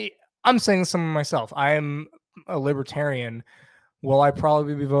 I'm saying some of myself. I am a libertarian. Will I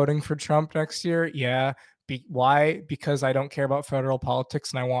probably be voting for Trump next year? Yeah. Why? Because I don't care about federal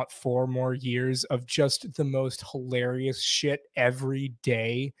politics and I want 4 more years of just the most hilarious shit every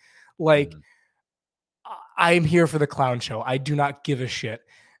day. Like, I'm here for the clown show. I do not give a shit.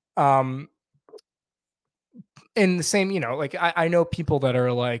 And the same, like I know people that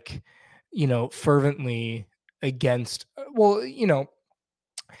are like, fervently against. Well,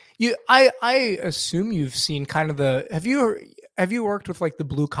 I assume you've seen kind of have you worked with like the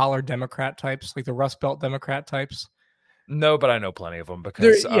blue collar Democrat types, like the Rust Belt Democrat types? No, but I know plenty of them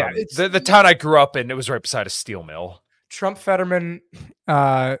because the town I grew up in, it was right beside a steel mill. Trump Fetterman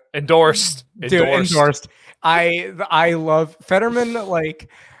endorsed. I love Fetterman, like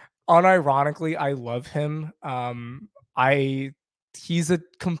unironically I love him. He's a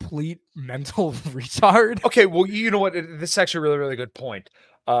complete mental retard. Okay, well, you know what, this is actually a really, really good point.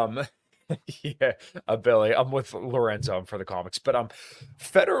 Billy, I'm with Lorenzo. I'm for the comics, but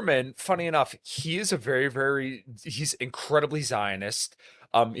Fetterman, funny enough, he is a very, very, he's incredibly Zionist.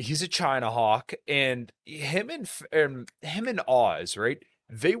 He's a China hawk, and him and Oz, right?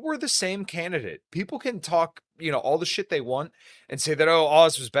 They were the same candidate. People can talk, all the shit they want and say that, oh,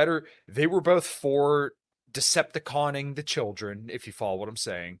 Oz was better. They were both for Decepticoning the children, if you follow what I'm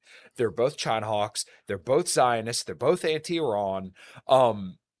saying. They're both China hawks. They're both Zionists. They're both anti-Iran.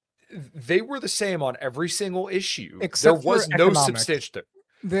 They were the same on every single issue. Except there was no substantial.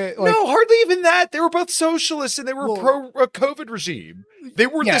 No, hardly even that. They were both socialists and they were pro COVID regime. They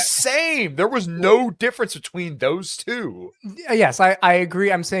were the same. There was no difference between those two. Yes, I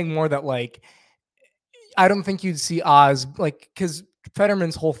agree. I'm saying more that like I don't think you'd see Oz like because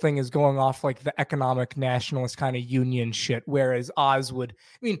Fetterman's whole thing is going off like the economic nationalist kind of union shit, whereas Oz would,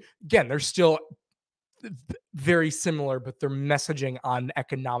 I mean, again, they're still very similar, but their messaging on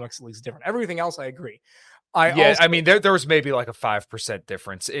economics at least different. Everything else, I agree. I mean, there was maybe like a 5%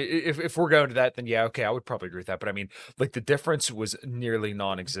 difference. If we're going to that, then yeah, okay, I would probably agree with that. But I mean, like the difference was nearly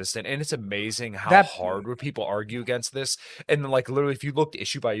non-existent, and it's amazing how hard would people argue against this. And then, like literally, if you looked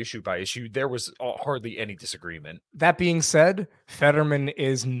issue by issue by issue, there was hardly any disagreement. That being said, Fetterman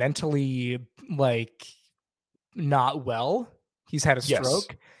is mentally like not well. He's had a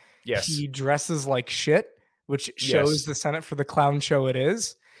stroke. Yes. He dresses like shit, which shows the Senate for the clown show it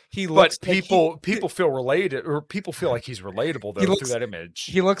is. But people feel related, or people feel like he's relatable though through that image.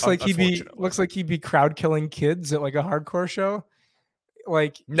 He looks like he'd be crowd killing kids at like a hardcore show.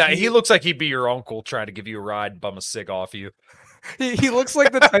 Like he looks like he'd be your uncle trying to give you a ride, bum a cig off you. He looks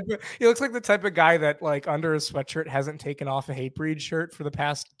like the type of guy that like under his sweatshirt hasn't taken off a Hatebreed shirt for the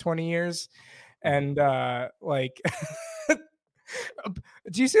past 20 years, and like.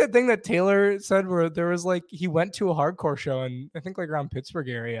 Do you see that thing that Taylor said where there was like he went to a hardcore show and I think like around Pittsburgh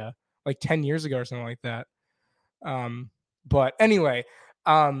area like 10 years ago or something like that. But anyway,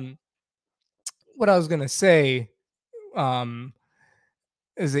 what I was gonna say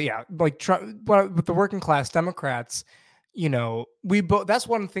is that like Trump, with the working class Democrats, you know, that's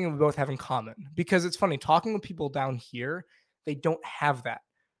one thing we both have in common, because it's funny talking with people down here, they don't have that.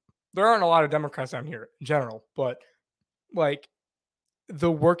 There aren't a lot of Democrats down here in general, but like the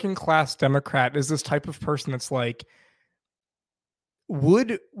working class Democrat is this type of person that's like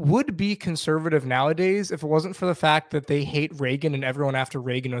would be conservative nowadays if it wasn't for the fact that they hate Reagan and everyone after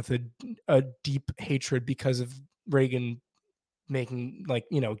Reagan with a deep hatred because of Reagan making like,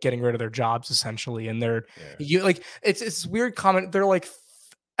 you know, getting rid of their jobs essentially. And they're like, it's weird comment. They're like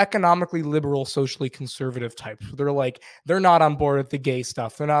economically liberal, socially conservative types. They're like, they're not on board with the gay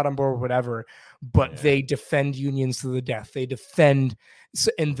stuff. They're not on board with whatever, but they defend unions to the death. They defend,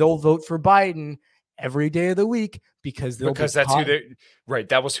 and they'll vote for Biden every day of the week because that's who they, right.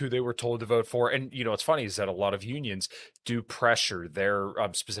 That was who they were told to vote for. And you know, what's funny is that a lot of unions do pressure their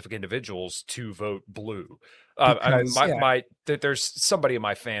specific individuals to vote blue. There's somebody in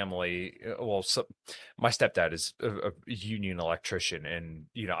my family. My stepdad is a union electrician, and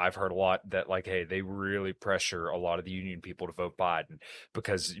you know, I've heard a lot that like, hey, they really pressure a lot of the union people to vote Biden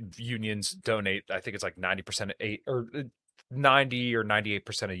because unions donate. I think it's like 90% 90 or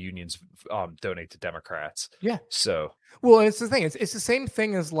 98% of unions donate to Democrats. Yeah. So well, it's the thing. It's the same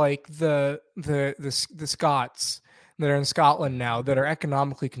thing as like the Scots that are in Scotland now that are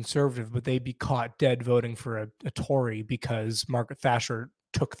economically conservative, but they'd be caught dead voting for a Tory because Margaret Thatcher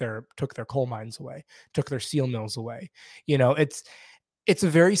took their coal mines away, took their steel mills away. You know, it's a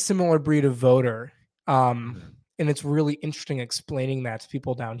very similar breed of voter. And it's really interesting explaining that to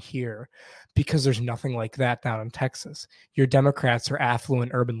people down here because there's nothing like that down in Texas. Your Democrats are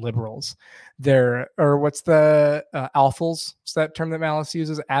affluent urban liberals. What's the alphals? Is that term that Malice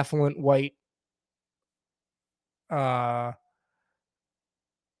uses? Affluent white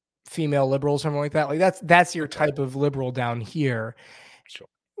female liberals, something like that. Like that's your type of liberal down here. Sure.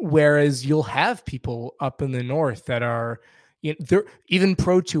 Whereas you'll have people up in the north that are, you know, they're even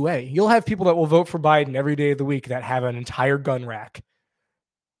pro 2A. You'll have people that will vote for Biden every day of the week that have an entire gun rack.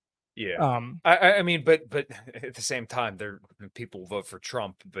 Yeah. I mean, but at the same time, people vote for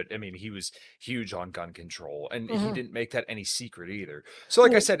Trump, but I mean, he was huge on gun control, and he didn't make that any secret either. So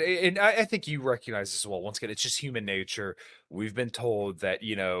like I said, and I think you recognize this as well. Once again, it's just human nature. We've been told that,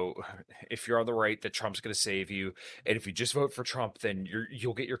 you know, if you're on the right, that Trump's going to save you. And if you just vote for Trump, then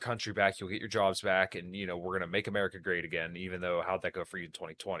you'll get your country back. You'll get your jobs back. And, you know, we're going to make America great again, even though how'd that go for you in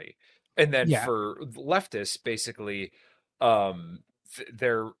 2020? And then for leftists, basically,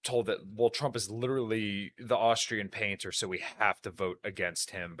 they're told that, well, Trump is literally the Austrian painter, so we have to vote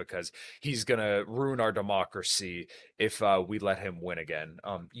against him because he's going to ruin our democracy if we let him win again.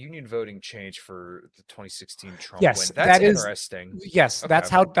 Union voting changed for the 2016 Trump win. That's interesting. Yes, okay.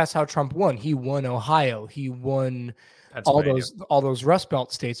 That's how Trump won. He won Ohio. He won all those Rust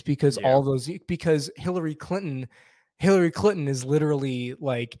Belt states because Hillary Clinton is literally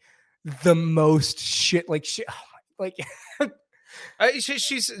like the most shit.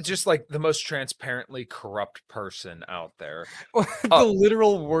 She's just like the most transparently corrupt person out there. The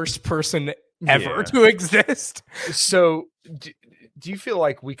literal worst person ever to exist. So do you feel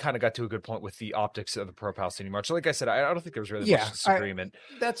like we kind of got to a good point with the optics of the pro-Palestinian march? Like I said, I don't think there was really much disagreement.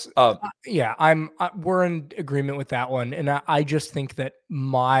 We're in agreement with that one. And I just think that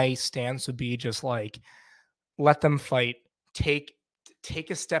my stance would be just like, let them fight, take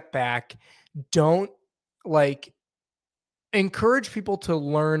a step back. Don't like encourage people to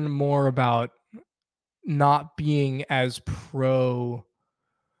learn more about not being as pro.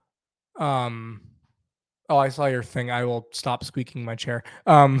 Oh, I saw your thing. I will stop squeaking my chair.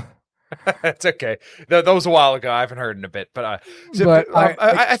 It's okay. That was a while ago. I haven't heard in a bit, but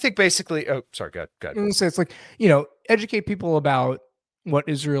I think basically. Oh, sorry. Go ahead. So it's like, educate people about what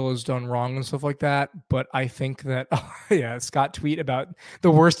Israel has done wrong and stuff like that. But I think that, Scott tweet about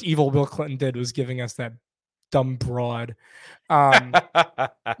the worst evil Bill Clinton did was giving us that dumb broad.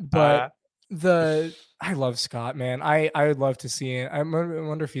 But I love Scott, man. I would love to see it. I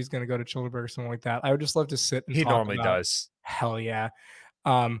wonder if he's going to go to Childeberg or something like that. I would just love to sit and he talk normally about, does. Hell yeah.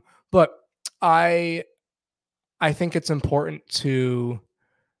 But I think it's important to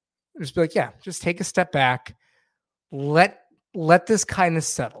just be like, just take a step back. Let this kind of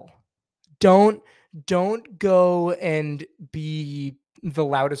settle. Don't go and be the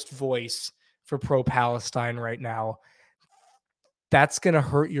loudest voice for pro-Palestine right now. That's going to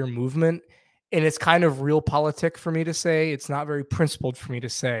hurt your movement. And it's kind of realpolitik for me to say. It's not very principled for me to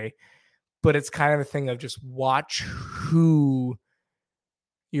say, but it's kind of a thing of just watch who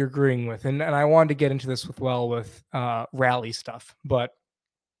you're agreeing with. And I wanted to get into this with rally stuff, but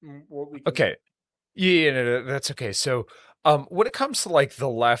okay. Yeah, no, that's okay. So, when it comes to like the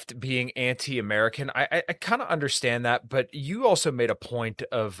left being anti-American, I kind of understand that, but you also made a point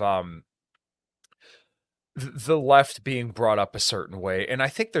of the left being brought up a certain way, and I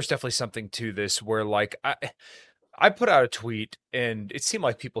think there's definitely something to this where like I put out a tweet and it seemed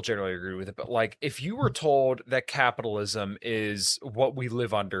like people generally agree with it, but like if you were told that capitalism is what we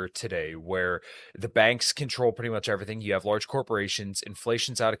live under today, where the banks control pretty much everything, you have large corporations,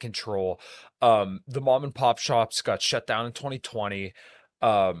 inflation's out of control, the mom and pop shops got shut down in 2020,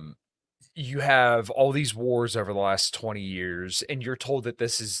 you have all these wars over the last 20 years, and you're told that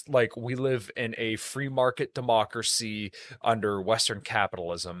this is like we live in a free market democracy under Western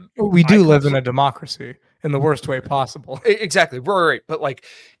capitalism. We do live in a democracy in the worst way possible. Exactly. Right. But like,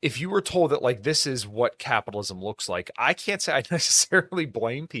 if you were told that like this is what capitalism looks like, I can't say I necessarily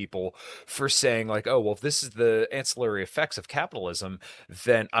blame people for saying like, oh, well, if this is the ancillary effects of capitalism,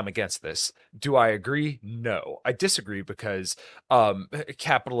 then I'm against this. Do I agree? No, I disagree because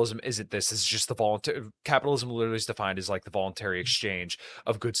capitalism isn't this. It's just the voluntary. Capitalism literally is defined as like the voluntary exchange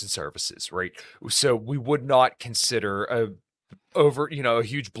of goods and services, right? So we would not consider a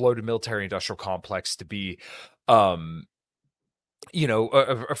huge bloated military industrial complex to be a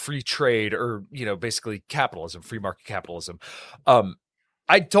free trade or basically capitalism, free market capitalism.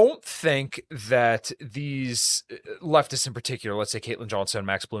 I don't think that these leftists in particular, let's say Caitlin Johnson,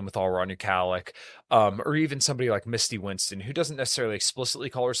 Max Blumenthal, Ron Ukalik, or even somebody like Misty Winston, who doesn't necessarily explicitly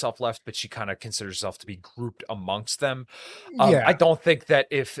call herself left, but she kind of considers herself to be grouped amongst them. I don't think that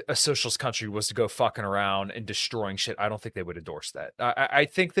if a socialist country was to go fucking around and destroying shit, I don't think they would endorse that. I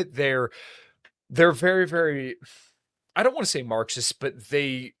think that they're very, very, I don't want to say Marxist, but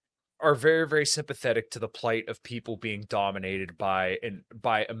they are very, very sympathetic to the plight of people being dominated by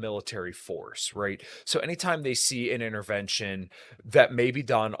a military force, right? So anytime they see an intervention that may be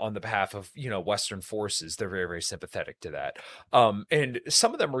done on the behalf of, Western forces, they're very, very sympathetic to that. And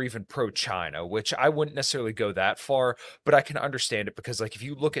some of them are even pro-China, which I wouldn't necessarily go that far, but I can understand it because like if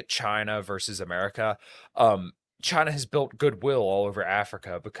you look at China versus America, China has built goodwill all over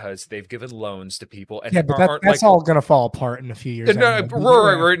Africa because they've given loans to people. And but that's all going to fall apart in a few years. Right.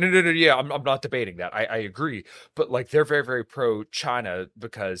 No. Yeah, I'm not debating that. I agree. But like they're very, very pro-China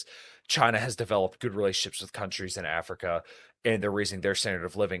because China has developed good relationships with countries in Africa and they're raising their standard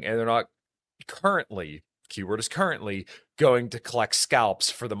of living. And they're not currently, keyword is currently, going to collect scalps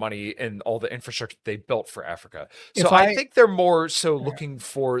for the money and all the infrastructure they built for Africa. So I think they're more so looking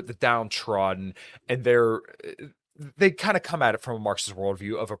for the downtrodden, and they kind of come at it from a Marxist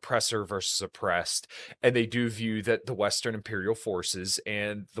worldview of oppressor versus oppressed. And they do view that the Western imperial forces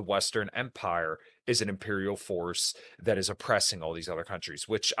and the Western empire is an imperial force that is oppressing all these other countries,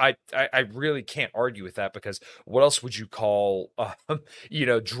 which I really can't argue with that because what else would you call,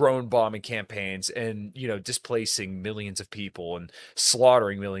 drone bombing campaigns and, displacing millions of people and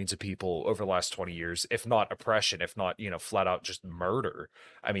slaughtering millions of people over the last 20 years, if not oppression, if not, flat out just murder.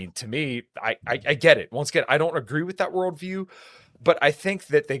 I mean, to me, I get it. Once again, I don't agree with that worldview, but I think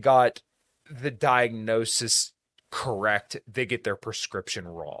that they got the diagnosis correct. They get their prescription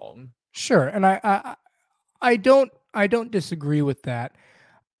wrong. Sure, and I don't disagree with that.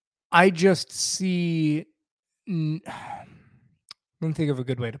 I just see. Let me think of a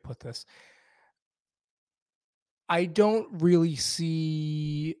good way to put this. I don't really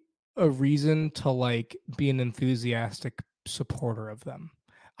see a reason to like be an enthusiastic supporter of them.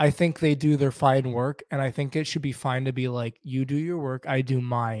 I think they do their fine work, and I think it should be fine to be like, you do your work, I do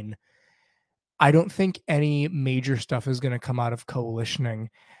mine. I don't think any major stuff is going to come out of coalitioning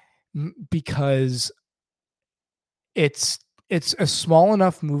because it's a small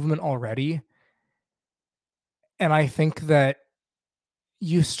enough movement already. And I think that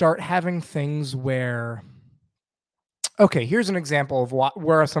you start having things where, okay, here's an example of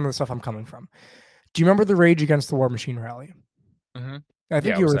where some of the stuff I'm coming from. Do you remember the Rage Against the War Machine rally? Mm-hmm. I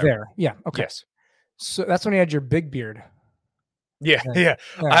think you were there. Yeah. Okay. Yes. So that's when you had your big beard. Yeah.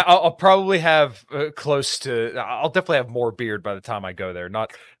 I'll probably have close to. I'll definitely have more beard by the time I go there.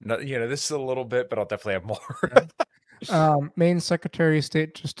 Not this is a little bit, but I'll definitely have more. Maine Secretary of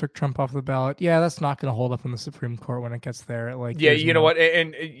State just took Trump off the ballot. Yeah, that's not going to hold up in the Supreme Court when it gets there. Like, yeah, you know what,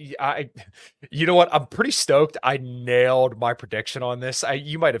 and you know what, I'm pretty stoked. I nailed my prediction on this.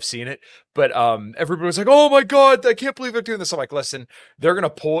 You might have seen it, but everybody was like, "Oh my god, I can't believe they're doing this." I'm like, listen, they're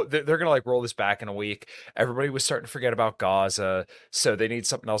gonna like roll this back in a week. Everybody was starting to forget about Gaza, so they need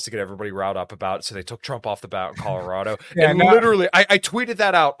something else to get everybody riled up about. So they took Trump off the ballot in Colorado, literally, I tweeted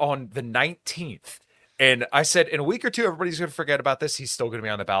that out on the 19th. And I said, in a week or two, everybody's going to forget about this. He's still going to be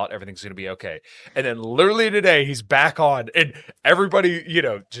on the ballot. Everything's going to be okay. And then literally today, he's back on. And everybody,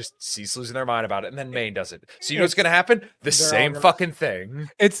 just ceases losing their mind about it. And then Maine does it. So you know what's going to happen? The same fucking thing.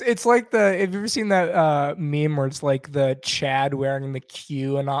 It's like have you ever seen that meme where it's like the Chad wearing the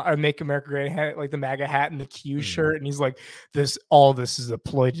Q and or Make America Great hat, like the MAGA hat and the Q shirt. And he's like, all this is a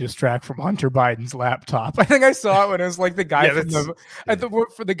ploy to distract from Hunter Biden's laptop. I think I saw it when it was like the guy for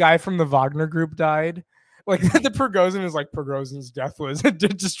the guy from the Wagner Group died. Like the Prigozhin is like Prigozhin's death was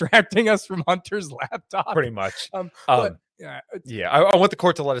distracting us from Hunter's laptop. Pretty much. I want the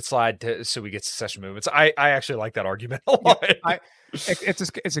court to let it slide so we get secession movements. I actually like that argument a lot. It's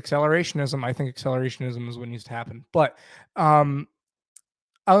accelerationism. I think accelerationism is what needs to happen. But I was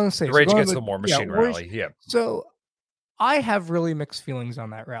going to say the Rage Against the War Machine rally. Yeah. So I have really mixed feelings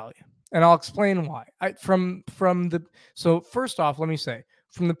on that rally, and I'll explain why. So first off, let me say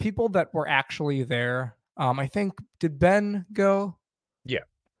from the people that were actually there. I think, did Ben go? Yeah.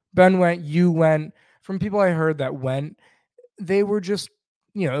 Ben went, you went. From people I heard that went, they were just,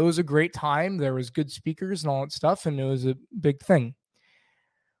 it was a great time. There was good speakers and all that stuff, and it was a big thing.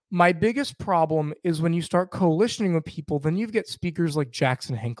 My biggest problem is when you start coalitioning with people, then you get speakers like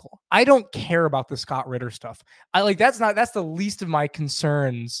Jackson Hinkle. I don't care about the Scott Ritter stuff. That's the least of my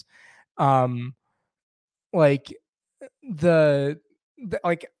concerns.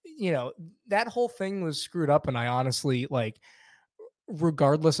 That whole thing was screwed up, and I honestly,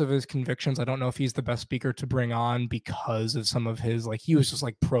 regardless of his convictions, I don't know if he's the best speaker to bring on because of some of his, he was just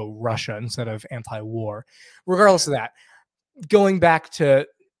pro-Russia instead of anti-war. Regardless of that, going back to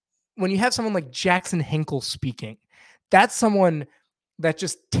when you have someone like Jackson Hinkle speaking, that's someone that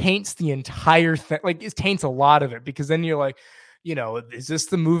just taints the entire thing. It taints a lot of it, because then you're like, is this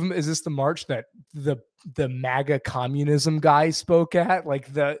the movement? Is this the march that the MAGA communism guy spoke at?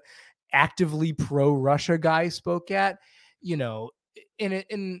 Like the actively pro-Russia guy spoke at?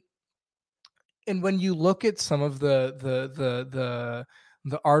 And when you look at some of the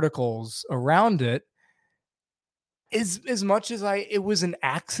articles around it, as much as it was an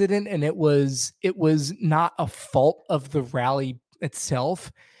accident and it was not a fault of the rally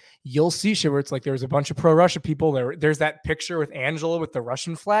itself. You'll see shit where it's like there's a bunch of pro-Russia people there. There's that picture with Angela with the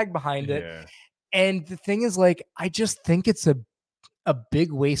Russian flag behind it. Yeah. And the thing is, I just think it's a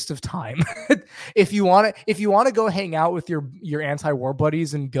big waste of time. If you want to go hang out with your anti-war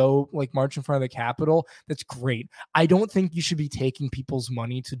buddies and go march in front of the Capitol, that's great. I don't think you should be taking people's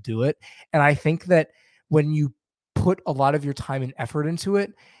money to do it. And I think that when you put a lot of your time and effort into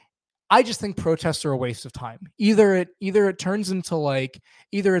it, I just think protests are a waste of time. Either it turns into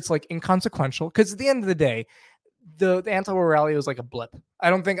either it's inconsequential, because at the end of the day, the anti-war rally was like a blip. I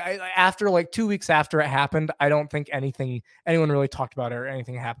don't think after 2 weeks after it happened, I don't think anyone really talked about it or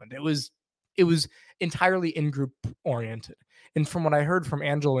anything happened. It was entirely in-group oriented. And from what I heard from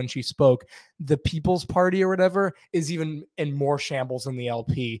Angela when she spoke, the People's Party or whatever is even in more shambles than the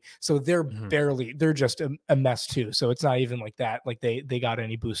LP. So they're they're just a mess too. So it's not even like that. They got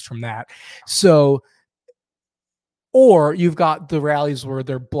any boost from that. So, or you've got the rallies where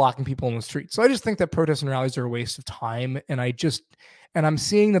they're blocking people in the street. So I just think that protests and rallies are a waste of time. And I'm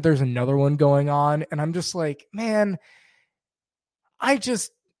seeing that there's another one going on. And I'm just like, man,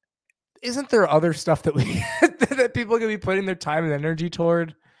 isn't there other stuff that that people can be putting their time and energy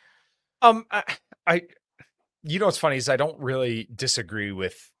toward? What's funny is I don't really disagree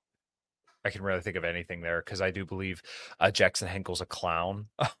with. I can really think of anything there, because I do believe Jackson Hinkle's a clown.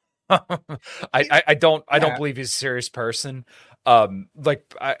 I don't believe he's a serious person.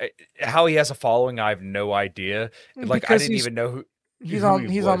 How he has a following, I have no idea. Like, I didn't even know who he's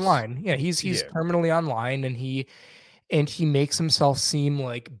he was. online. Yeah, he's terminally online, and he makes himself seem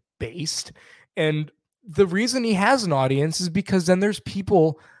like based. And the reason he has an audience is because then there's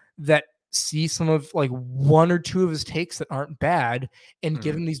people that see some of like one or two of his takes that aren't bad and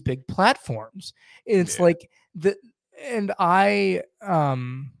give him these big platforms. And it's like and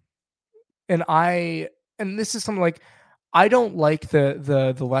this is something like, I don't like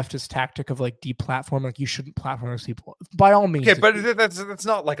the leftist tactic of like deplatforming, like you shouldn't platform those people. By all means. Okay, but that's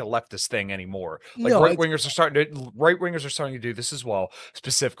not like a leftist thing anymore. Like right wingers are starting to do this as well,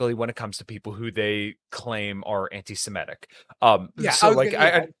 specifically when it comes to people who they claim are anti-Semitic.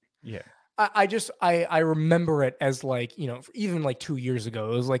 I remember it as like, even like 2 years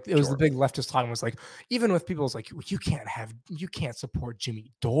ago, it was the big leftist time was like, even with people, it's like, you can't support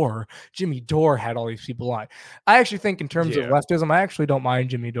Jimmy Dore. Jimmy Dore had all these people on. I actually think in terms of leftism, I actually don't mind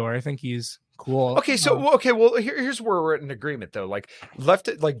Jimmy Dore. I think he's cool. Okay, here's where we're in agreement though. Like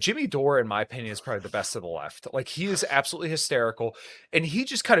Jimmy Dore, in my opinion, is probably the best of the left. Like, he is absolutely hysterical, and he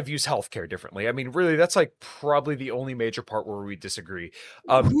just kind of views healthcare differently. I mean, really, that's like probably the only major part where we disagree.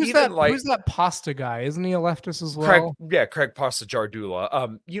 Who's that pasta guy? Isn't he a leftist as well? Craig Pasta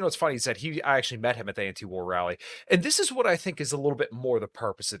Jardula. What's funny is that I actually met him at the anti-war rally, and this is what I think is a little bit more the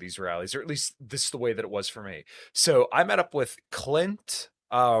purpose of these rallies, or at least this is the way that it was for me. So I met up with Clint,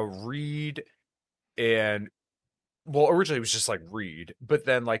 Reed, and originally it was just like Reed, but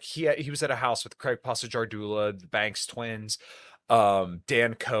then like he was at a house with Craig Pasta Jardula, the Banks twins,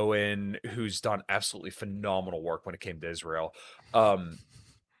 Dan Cohen, who's done absolutely phenomenal work when it came to Israel,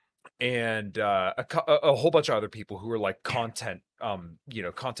 and a whole bunch of other people who were like content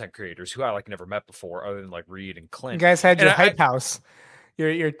creators who I like never met before, other than like Reed and Clint. You guys had your hype house.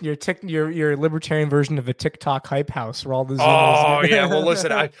 Your libertarian version of a TikTok hype house where all the Zoomers. Oh yeah, well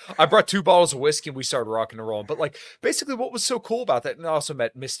listen, I brought 2 bottles of whiskey and we started rocking and rolling. But like basically, what was so cool about that, and I also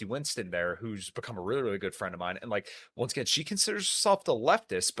met Misty Winston there, who's become a really, really good friend of mine. And like once again, she considers herself the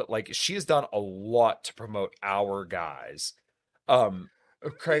leftist, but like she has done a lot to promote our guys.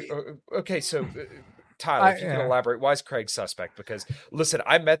 Craig. Okay, so. Tyler, if you can elaborate, why is Craig suspect? Because listen,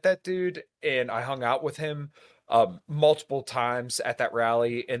 I met that dude and I hung out with him multiple times at that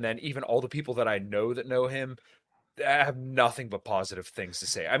rally, and then even all the people that I know that know him have nothing but positive things to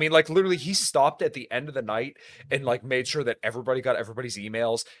say. I mean, like literally, he stopped at the end of the night and like made sure that everybody got everybody's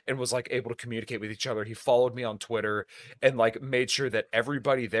emails and was like able to communicate with each other. He followed me on Twitter and like made sure that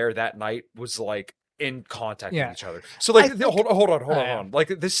everybody there that night was like in contact with each other. So like, hold on.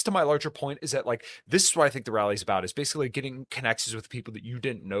 Like, this is to my larger point, is that like, this is what I think the rally is about, is basically getting connections with people that you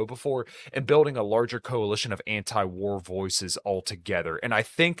didn't know before and building a larger coalition of anti-war voices all together. And I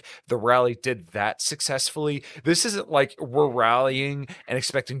think the rally did that successfully. This isn't like we're rallying and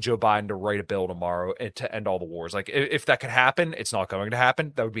expecting Joe Biden to write a bill tomorrow and to end all the wars. Like, if that could happen, it's not going to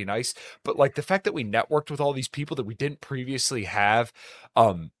happen. That would be nice. But like the fact that we networked with all these people that we didn't previously have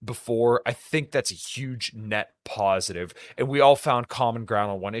before, I think that's a huge net positive, and we all found common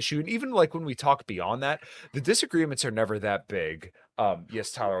ground on one issue. And even like when we talk beyond that, the disagreements are never that big.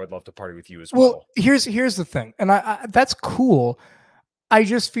 Yes, Tyler, I would love to party with you as well. Well, here's the thing, and I that's cool. I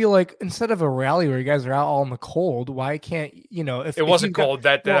just feel like instead of a rally where you guys are out all in the cold, why can't if it wasn't cold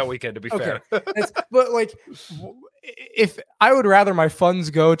that weekend, to be fair. But like, if I would rather my funds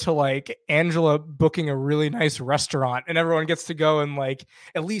go to like Angela booking a really nice restaurant and everyone gets to go and like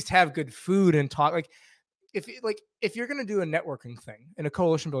at least have good food and talk. Like if you're gonna do a networking thing and a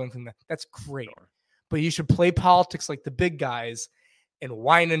coalition building thing, that's great. Sure. But you should play politics like the big guys and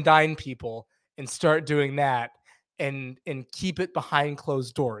wine and dine people and start doing that and keep it behind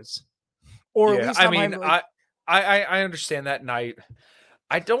closed doors. Or at least I understand that, and I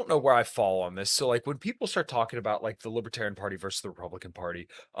don't know where I fall on this. So like when people start talking about like the Libertarian Party versus the Republican Party,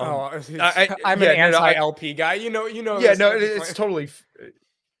 I'm an anti-LP guy. Yeah, no, it's totally.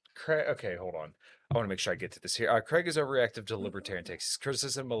 Okay, hold on. I want to make sure I get to this here. Craig is overreactive to libertarian takes. His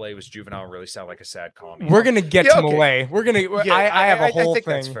criticism of Malay was juvenile and really sound like a sad commie. We're gonna get to Malay. We're gonna. I have a whole thing.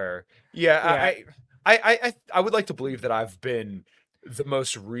 That's fair. Yeah. I would like to believe that I've been the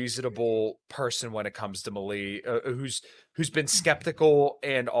most reasonable person when it comes to Malay, who's been skeptical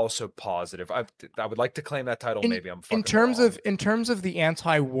and also positive. I would like to claim that title. Maybe I'm fucking wrong. In terms of the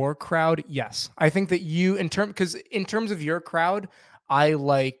anti-war crowd, yes, I think that you in terms of your crowd, I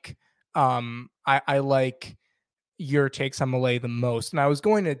like your takes on Milei the most, and I was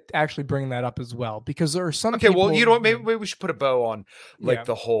going to actually bring that up as well because there are some. Okay, people, well, you know what? Maybe we should put a bow on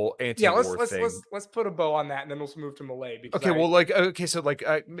the whole anti-war thing. Let's put a bow on that, and then we'll move to Milei. Because so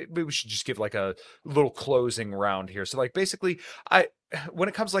maybe we should just give like a little closing round here. So like basically, when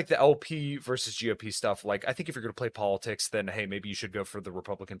it comes to like the LP versus GOP stuff, like I think if you're going to play politics, then hey, maybe you should go for the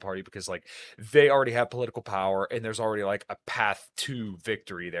Republican Party because like they already have political power and there's already like a path to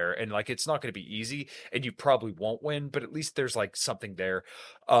victory there, and like it's not going to be easy, and you probably won't win, but at least there's like something there.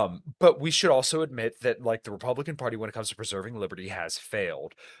 But we should also admit that like the Republican Party, when it comes to preserving liberty, has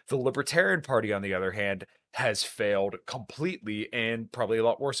failed. The Libertarian Party, on the other hand, has failed completely and probably a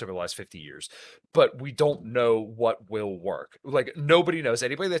lot worse over the last 50 years. But we don't know what will work. Like nobody knows.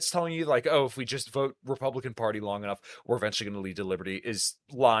 Anybody that's telling you like, oh, if we just vote Republican Party long enough, we're eventually going to lead to liberty is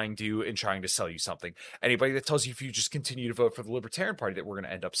lying to you and trying to sell you something. Anybody that tells you if you just continue to vote for the Libertarian Party that we're going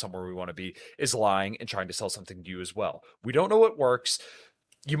to end up somewhere we want to be is lying and trying to sell something to you as well. We don't know what works.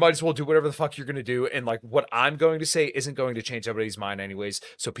 You might as well do whatever the fuck you're going to do. And like what I'm going to say isn't going to change everybody's mind anyways.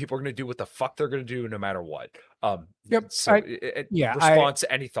 So people are going to do what the fuck they're going to do no matter what. Yep. So response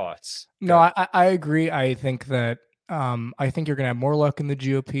to any thoughts? No, I agree. I think that I think you're going to have more luck in the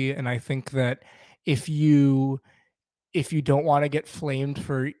GOP. And I think that if you don't want to get flamed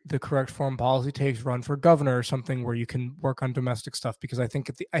for the correct foreign policy takes, run for governor or something where you can work on domestic stuff. Because I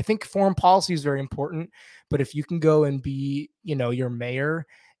think foreign policy is very important. But if you can go and be, your mayor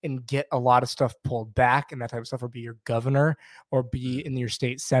and get a lot of stuff pulled back and that type of stuff, or be your governor or be in your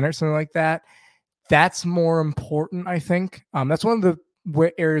state senate, something like that, that's more important, I think. That's one of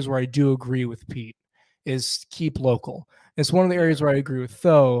the areas where I do agree with Pete is keep local. It's one of the areas where I agree with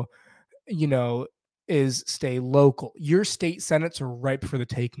Tho, is stay local. Your state senates are ripe for the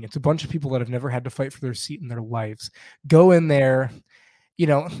taking. It's a bunch of people that have never had to fight for their seat in their lives. Go in there.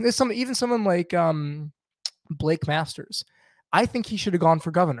 There's someone like Blake Masters. I think he should have gone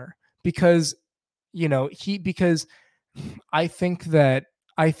for governor because I think that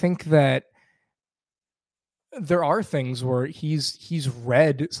there are things where he's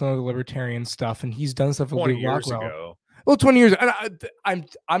read some of the libertarian stuff and he's done stuff with 20 years ago. Well, 20 years.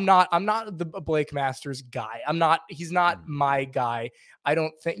 I'm not the Blake Masters guy. He's not my guy. I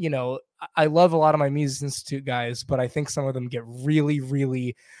don't think, I love a lot of my Mises Institute guys, but I think some of them get really,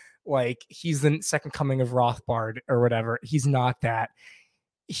 really like he's the second coming of Rothbard or whatever. He's not that.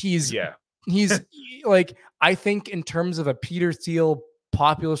 He's like, I think in terms of a Peter Thiel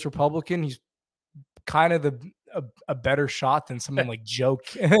populist Republican, he's kind of a better shot than someone like Joe.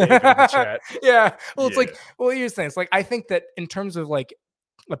 Yeah. Well, it's like, here's the thing. It's like, I think that in terms of like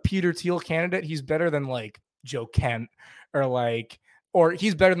a Peter Thiel candidate, he's better than like Joe Kent or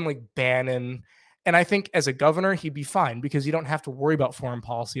he's better than like Bannon. And I think as a governor, he'd be fine because you don't have to worry about foreign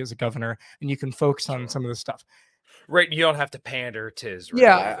policy as a governor and you can focus on some of the stuff. Right, you don't have to pander to Israel.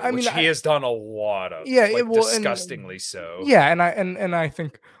 Yeah, which he has done a lot of. Yeah, disgustingly so. Yeah, and I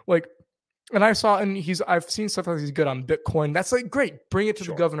think like, and I saw, and I've seen stuff that he's good on Bitcoin. That's like great. Bring it to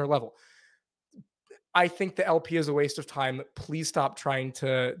the governor level. I think the LP is a waste of time. Please stop trying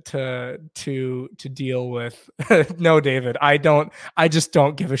to deal with. No, David, I just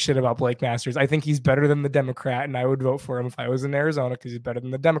don't give a shit about Blake Masters. I think he's better than the Democrat, and I would vote for him if I was in Arizona because he's better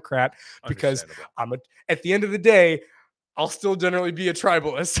than the Democrat. Because at the end of the day, I'll still generally be a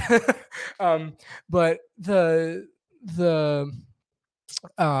tribalist. But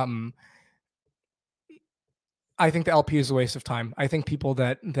I think the LP is a waste of time. I think people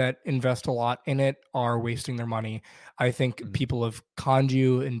that invest a lot in it are wasting their money. I think people have conned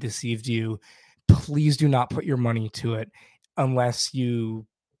you and deceived you. Please do not put your money to it unless you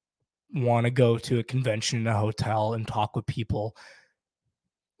want to go to a convention in a hotel and talk with people.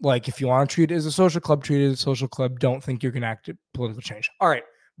 Like if you want to treat it as a social club, treat it as a social club. Don't think you're going to act political change. All right.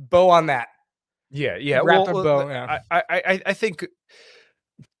 Bow on that. Yeah. Wrap a bow. Yeah. I think,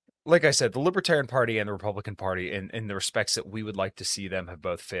 like I said, the Libertarian Party and the Republican Party, in the respects that we would like to see them, have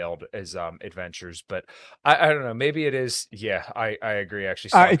both failed as adventures. But I don't know. Maybe it is. Yeah, I agree. Actually,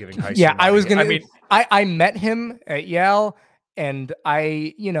 stop giving Heist. Yeah, I was gonna. I met him at Yale, and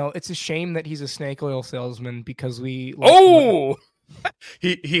it's a shame that he's a snake oil salesman because we.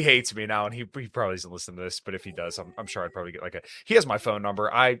 He hates me now, and he probably doesn't listen to this. But if he does, I'm sure I'd probably get he has my phone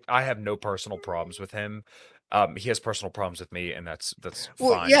number. I have no personal problems with him. He has personal problems with me, and that's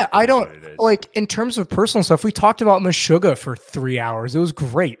fine. Yeah, I don't like in terms of personal stuff. We talked about Meshuggah for 3 hours. It was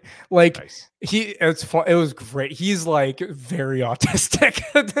great. Like nice. It's fun. It was great. He's like very autistic.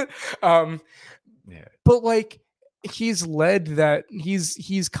 Yeah. But like he's led that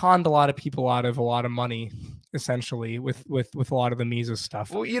he's conned a lot of people out of a lot of money, essentially, with a lot of the Mises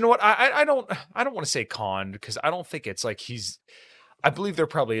stuff. Well, you know what? I don't want to say conned, because I don't think it's like I believe there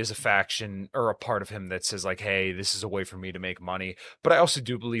probably is a faction or a part of him that says like, hey, this is a way for me to make money. But I also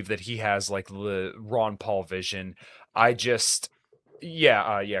do believe that he has like the Ron Paul vision. I just,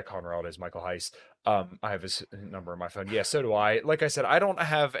 Conrad is Michael Heiss. I have his number on my phone. Yeah, so do I. Like I said, I don't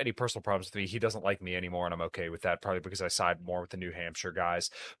have any personal problems with me. He doesn't like me anymore, and I'm okay with that. Probably because I side more with the New Hampshire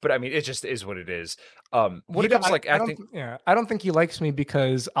guys. But I mean, it just is what it is. When it comes to like acting, I don't think he likes me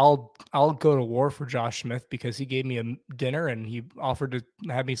because I'll go to war for Josh Smith because he gave me a dinner and he offered to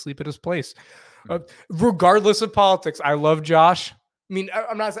have me sleep at his place. Regardless of politics, I love Josh. I mean,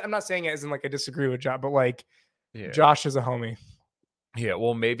 I'm not saying it as in like I disagree with Josh, but like Josh is a homie. Yeah,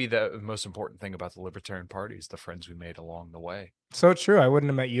 well, maybe the most important thing about the Libertarian Party is the friends we made along the way. So true. I wouldn't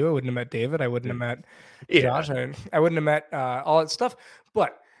have met you. I wouldn't have met David. I wouldn't have met Josh. I wouldn't have met all that stuff.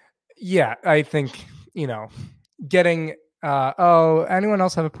 But yeah, I think, getting anyone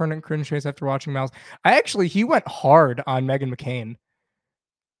else have a permanent cringe face after watching Mouse? He went hard on Meghan McCain.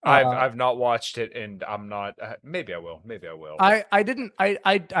 I've not watched it, and I'm not. Maybe I will. I didn't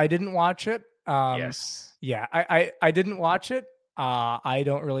watch it. Yes. Yeah. I didn't watch it. I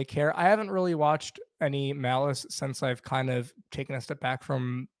don't really care. I haven't really watched any Malice since I've kind of taken a step back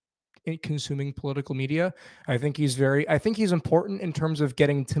from consuming political media. I think he's important in terms of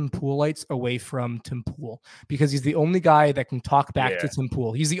getting Tim Poolites away from Tim Pool, because he's the only guy that can talk back to Tim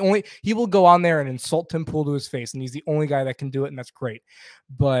Pool. He will go on there and insult Tim Pool to his face, and he's the only guy that can do it, and that's great.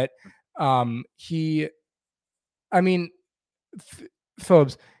 But Phobes,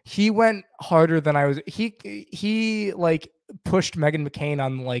 he went harder than I was. He like pushed Meghan McCain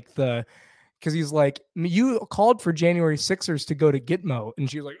on like because he's like, you called for January 6ers to go to Gitmo, and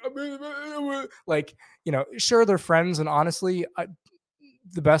she's like, sure, they're friends, and honestly,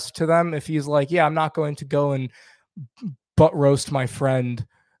 the best to them if he's like, yeah, I'm not going to go and butt roast my friend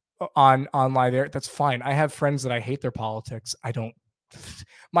on live air. That's fine. I have friends that I hate their politics. I don't.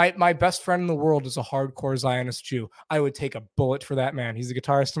 My best friend in the world is a hardcore Zionist Jew. I would take a bullet for that man. He's the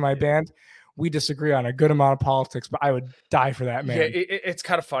guitarist in my band. We disagree on a good amount of politics, but I would die for that man. Yeah, it's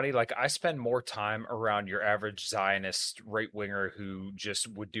kind of funny. Like, I spend more time around your average Zionist right-winger who just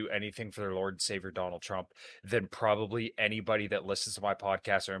would do anything for their Lord and Savior Donald Trump than probably anybody that listens to my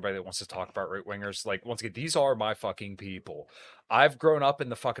podcast or anybody that wants to talk about right-wingers. Like, once again, these are my fucking people. I've grown up in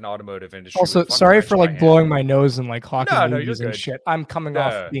the fucking automotive industry. Also, sorry for like blowing my nose and like hockey movies and shit. I'm coming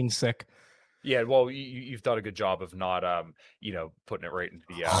off being sick. Yeah, well, you've done a good job of not, putting it right into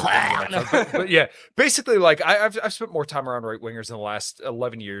the. But yeah, basically, like I've spent more time around right wingers in the last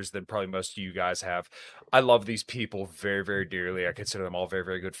 11 years than probably most of you guys have. I love these people very, very dearly. I consider them all very,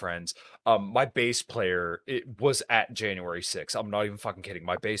 very good friends. My bass player, it was at January 6th. I'm not even fucking kidding.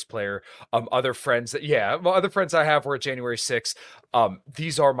 My bass player, other friends I have were at January 6th.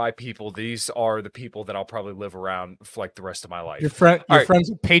 These are my people. These are the people that I'll probably live around for like the rest of my life. Your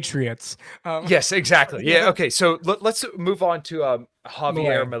friends with patriots. Yes, exactly. Yeah. Okay. So let's move on to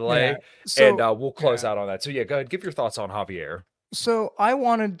Javier Milei, and we'll close out on that. So yeah, go ahead. Give your thoughts on Javier. So I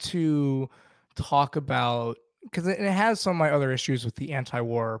wanted to talk about, because it has some of my other issues with the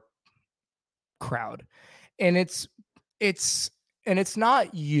anti-war crowd, and it's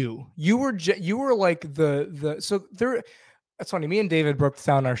not you. You were like so there. That's funny. Me and David broke this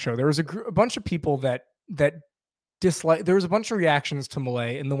down on our show. There was a bunch of people that dislike. There was a bunch of reactions to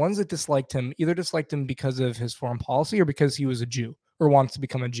Milei, and the ones that disliked him either disliked him because of his foreign policy or because he was a Jew or wants to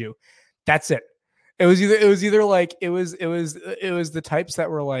become a Jew. That's it. It was the types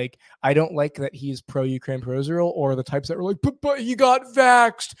that were like, I don't like that he's pro-Ukraine, pro-Israel, or the types that were like, but he got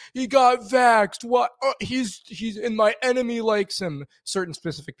vaxxed. What? Oh, he's and my enemy likes him. Certain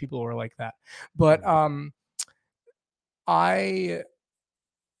specific people were like that. But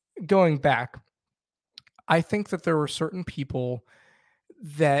going back, I think that there were certain people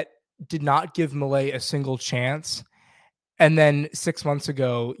that did not give Milei a single chance. And then 6 months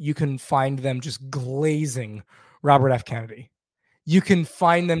ago, you can find them just glazing Robert F. Kennedy. You can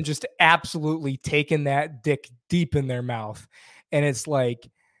find them just absolutely taking that dick deep in their mouth. And it's like,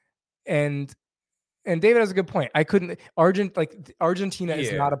 and David has a good point. Argentina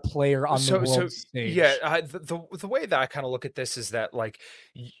is not a player on the world stage. Yeah, the way that I kind of look at this is that, like,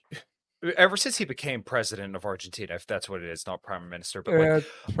 ever since he became president of Argentina, if that's what it is, not prime minister, but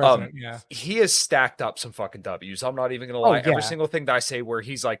he has stacked up some fucking W's. I'm not even gonna lie. Every single thing that I say where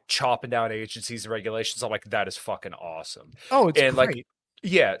he's like chopping down agencies and regulations, I'm like, that is fucking awesome. Oh, it's great. Like,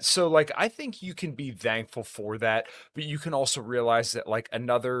 yeah, so like I think you can be thankful for that, but you can also realize that like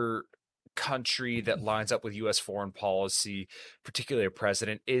another country that lines up with U.S. foreign policy, particularly a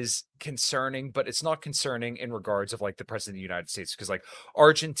president, is concerning, but it's not concerning in regards of like the president of the United States, because like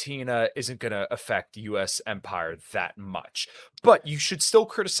Argentina isn't going to affect U.S. empire that much. But you should still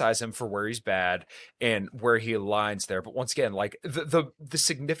criticize him for where he's bad and where he aligns there. But once again, like the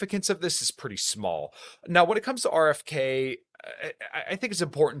significance of this is pretty small. Now, when it comes to RFK, I think it's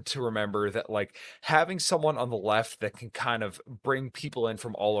important to remember that like having someone on the left that can kind of bring people in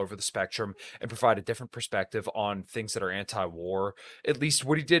from all over the spectrum and provide a different perspective on things that are anti-war, at least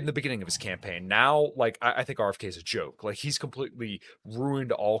what he did in the beginning of his campaign. Now, like I think RFK is a joke. Like he's completely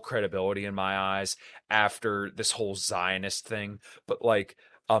ruined all credibility in my eyes after this whole Zionist thing. But like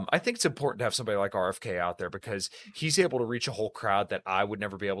I think it's important to have somebody like RFK out there because he's able to reach a whole crowd that I would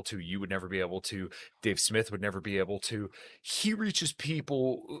never be able to, you would never be able to, Dave Smith would never be able to. He reaches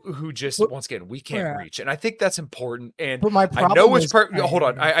people who just, once again, we can't reach. And I think that's important. And but my I know it's is, hold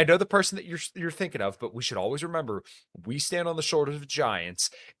on. I know the person that you're thinking of, but we should always remember we stand on the shoulders of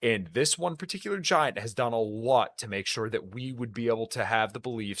giants. And this one particular giant has done a lot to make sure that we would be able to have the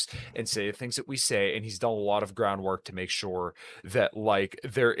beliefs and say the things that we say. And he's done a lot of groundwork to make sure that like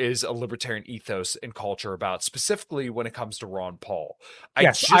there is a libertarian ethos and culture about, specifically when it comes to Ron Paul.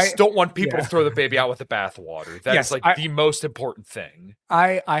 I don't want people to throw the baby out with the bathwater. That is like the most important thing.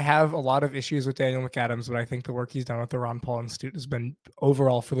 I have a lot of issues with Daniel McAdams, but I think the work he's done with the Ron Paul Institute has been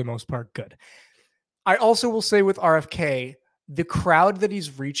overall, for the most part, good. I also will say with RFK, the crowd that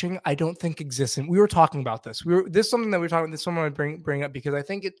he's reaching, I don't think exists. And we were talking about this. This is something that we were talking about. This is something I bring up because I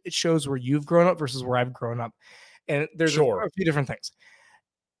think it shows where you've grown up versus where I've grown up. And there's a few different things.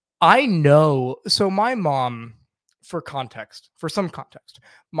 I know. So my mom, for some context,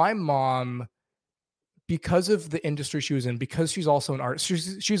 my mom, because of the industry she was in, because she's also an artist,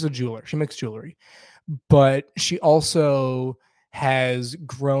 she's a jeweler. She makes jewelry, but she also has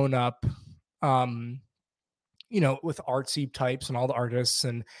grown up, with artsy types and all the artists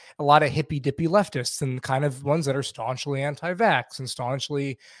and a lot of hippy dippy leftists and kind of ones that are staunchly anti-vax and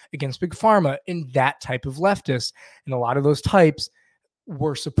staunchly against big pharma and that type of leftist. And a lot of those types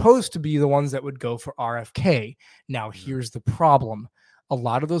were supposed to be the ones that would go for RFK. Now, here's the problem. A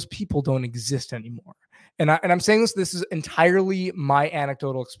lot of those people don't exist anymore. And I'm saying this is entirely my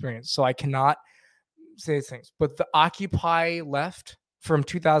anecdotal experience, so I cannot say things. But the Occupy left from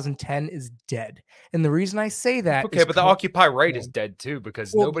 2010 is dead. And the reason I say that but the Occupy right is dead too,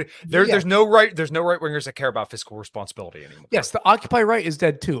 because there's no right wingers that care about fiscal responsibility anymore. Yes, the Occupy right is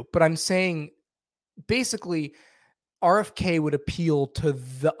dead too. But I'm saying basically RFK would appeal to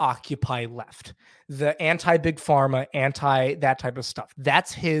the Occupy left, the anti-big pharma, anti that type of stuff.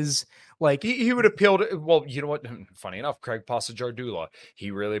 That's his, like... He would appeal to, well, you know what? Funny enough, Craig Pasajardula, he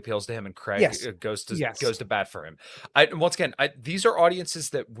really appeals to him, and Craig goes to bat for him. Once again, these are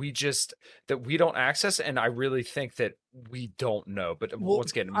audiences that we don't access, and I really think that we don't know. But once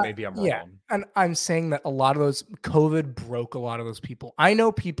again, maybe I'm wrong. Yeah, and I'm saying that a lot of those, COVID broke a lot of those people. I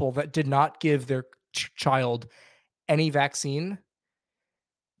know people that did not give their child any vaccine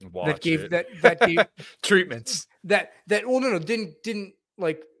that gave treatments didn't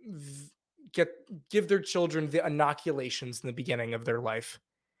like give their children the inoculations in the beginning of their life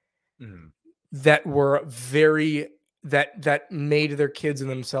that were that made their kids and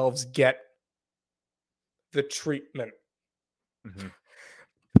themselves get the treatment.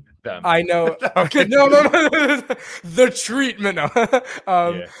 I know. Okay, no. The treatment.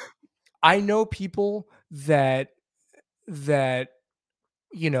 I know people that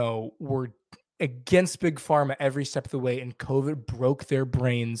were against big pharma every step of the way, and COVID broke their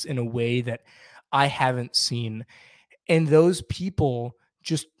brains in a way that I haven't seen. And those people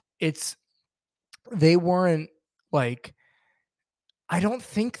they weren't like, I don't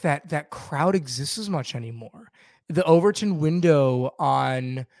think that crowd exists as much anymore. The Overton window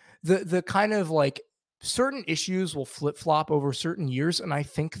on the kind of like certain issues will flip-flop over certain years, and I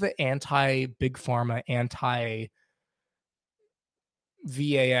think the anti-big pharma, anti-VAX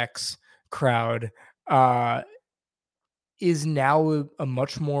crowd is now a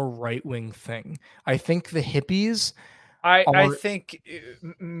much more right-wing thing. I think the hippies... I think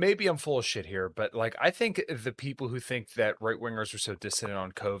maybe I'm full of shit here, but like I think the people who think that right wingers are so dissident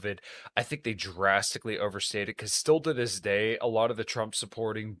on COVID, I think they drastically overstate it, because still to this day, a lot of the Trump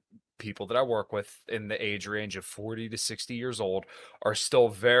supporting people that I work with in the age range of 40 to 60 years old are still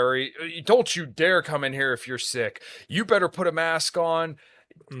very, don't you dare come in here if you're sick. You better put a mask on.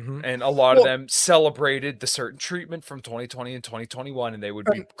 And a lot of them celebrated the certain treatment from 2020 and 2021, and they would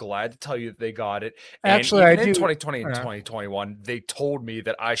be glad to tell you that they got it. And actually, in 2020 and 2021, they told me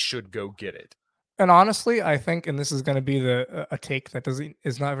that I should go get it. And honestly, I think, and this is going to be a take that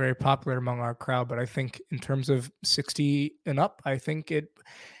is not very popular among our crowd, but I think in terms of 60 and up, I think it's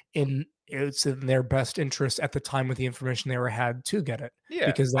in their best interest at the time with the information they were had to get it. Yeah.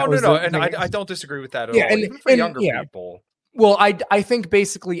 Because that was and I don't disagree with that at all. Even for younger people. Well, I think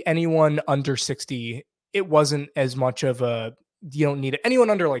basically anyone under 60, it wasn't as much of a, you don't need it. Anyone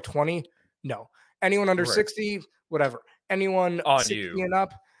under like 20, no. Anyone under 60, whatever. Anyone on 60 you. and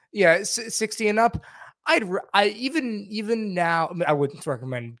up, 60 and up. I even now, I mean, I wouldn't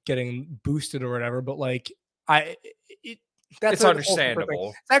recommend getting boosted or whatever, but like it's understandable.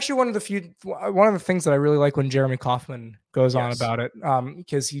 It's actually one of the things that I really like when Jeremy Kaufman goes on about it,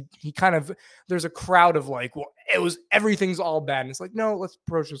 because he kind of, there's a crowd of like, well, everything's all bad, and it's like, no, let's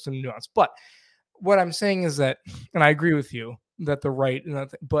approach this in nuance. But what I'm saying is that, and I agree with you that the right,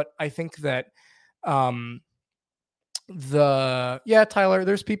 but I think that Tyler,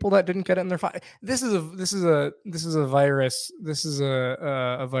 there's people that didn't get it in their this is a virus. This is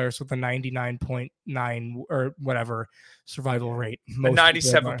a virus with a 99.9 or whatever survival rate. A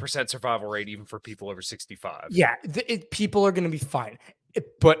 97% survival rate, even for people over 65. Yeah, people are going to be fine.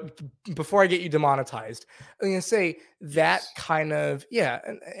 But before I get you demonetized, I'm going to say that kind of,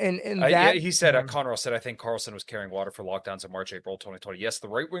 and that he said, Conroe said, I think Carlson was carrying water for lockdowns in March, April 2020. Yes, the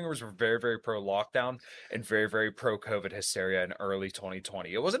right wingers were very, very pro lockdown and very, very pro COVID hysteria in early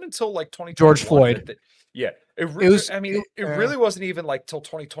 2020. It wasn't until like 2020 George Floyd. It really wasn't even like till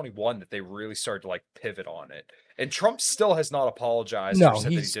 2021 that they really started to like pivot on it. And Trump still has not apologized or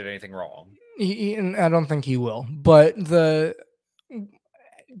said that he did anything wrong. And I don't think he will. But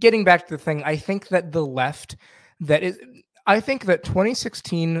getting back to the thing, I think that the left, I think that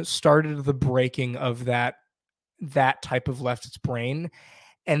 2016 started the breaking of that type of leftist brain.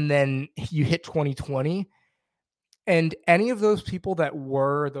 And then you hit 2020, and any of those people that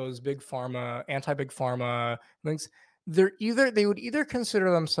were those big pharma, anti-big pharma things, they would either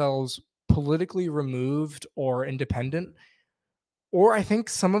consider themselves politically removed or independent, or I think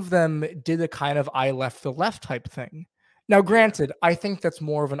some of them did a kind of I left the left type thing. Now, granted, I think that's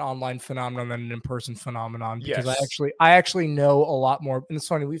more of an online phenomenon than an in-person phenomenon, because I actually know a lot more. And it's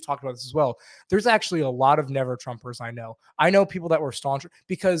funny, we've talked about this as well. There's actually a lot of never Trumpers I know. I know people that were staunch,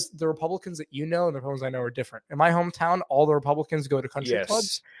 because the Republicans that you know and the Republicans I know are different. In my hometown, all the Republicans go to country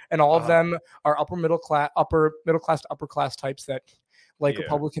clubs, and all of them are upper middle class to upper class types that like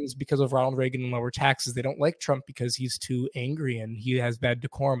Republicans because of Ronald Reagan and lower taxes. They don't like Trump because he's too angry and he has bad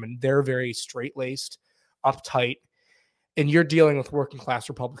decorum, and they're very straight-laced, uptight. And you're dealing with working class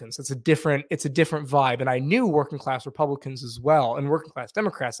Republicans. It's a different vibe. And I knew working class Republicans as well, and working class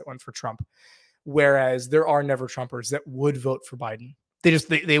Democrats that went for Trump. Whereas there are never Trumpers that would vote for Biden.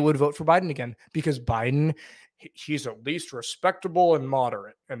 They would vote for Biden again, because Biden, he's at least respectable and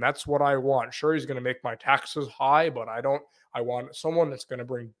moderate. And that's what I want. Sure, he's going to make my taxes high, but I want someone that's going to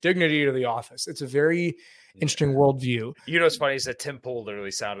bring dignity to the office. It's a very interesting worldview. You know what's funny is that Tim Pool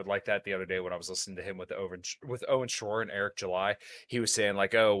literally sounded like that the other day when I was listening to him with Owen Shore and Eric July. He was saying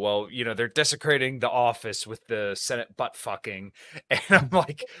like, oh, well, they're desecrating the office with the Senate butt fucking. And I'm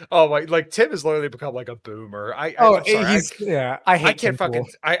like, oh, like Tim has literally become like a boomer. I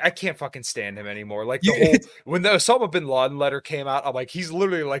can't fucking stand him anymore. Like the whole, when the Osama bin Laden letter came out, I'm like, he's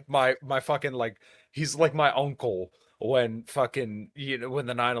literally like my fucking, like, he's like my uncle. When fucking, when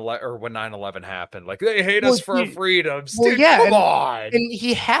the 9/11 happened, like they hate us for our freedoms. Dude, come on. And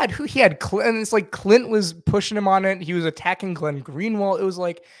he had Clint, it's like Clint was pushing him on it. He was attacking Glenn Greenwald. It was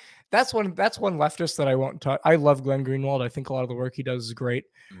like, that's one leftist that I won't touch. I love Glenn Greenwald. I think a lot of the work he does is great.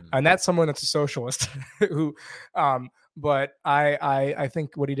 And that's someone that's a socialist who, but I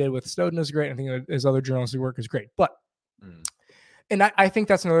think what he did with Snowden is great. I think his other journalistic work is great, but, and I think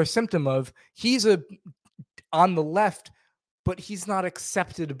that's another symptom of he's on the left, but he's not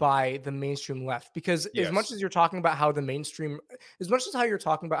accepted by the mainstream left, because as much as you're talking about how the mainstream, as much as how you're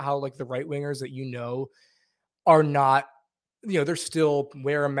talking about how like the right wingers that are not, they're still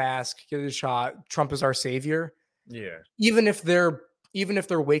wear a mask, get a shot, Trump is our savior. Yeah. Even if they're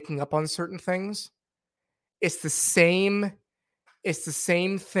waking up on certain things, it's the same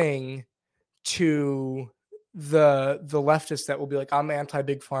thing to the leftists that will be like, I'm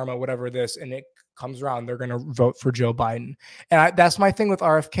anti-big pharma, whatever this, and it comes around, they're going to vote for Joe Biden. And that's my thing with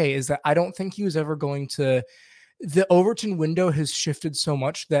RFK, is that I don't think he was ever going to, the Overton window has shifted so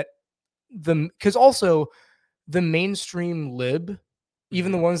much that because also the mainstream lib,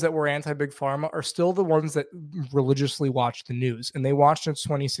 even the ones that were anti-big pharma, are still the ones that religiously watch the news. And they watched in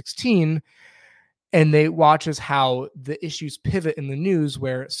 2016, and they watch as how the issues pivot in the news,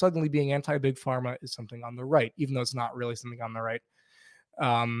 where suddenly being anti-big pharma is something on the right, even though it's not really something on the right.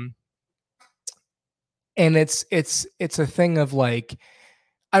 And it's a thing of like,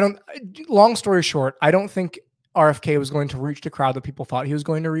 long story short, I don't think RFK was going to reach the crowd that people thought he was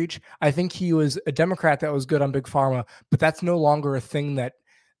going to reach. I think he was a Democrat that was good on Big Pharma, but that's no longer a thing that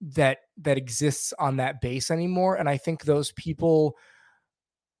exists on that base anymore. And I think those people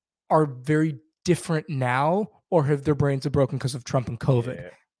are very different now, or have their brains broken because of Trump and COVID. Yeah.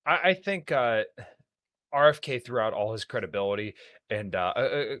 I think RFK threw out all his credibility, and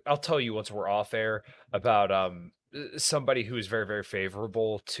I'll tell you once we're off air about somebody who is very, very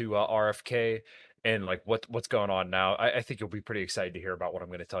favorable to RFK and like what's going on now. I think you'll be pretty excited to hear about what I'm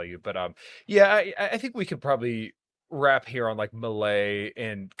going to tell you. But yeah, I think we could probably wrap here on like Malay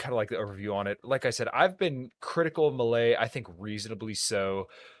and kind of like the overview on it. Like I said, I've been critical of Malay, I think reasonably so.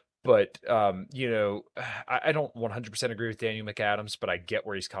 But I don't 100% agree with Daniel McAdams, but I get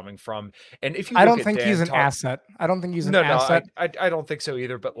where he's coming from. And if you I look don't at think Dan he's an talk, asset. I don't think he's an no, asset. I don't think so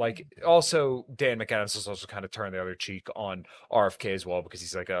either. But like, also Dan McAdams has also kind of turned the other cheek on RFK as well, because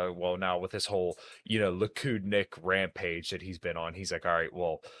he's like, well, now with this whole Likud rampage that he's been on, he's like, all right,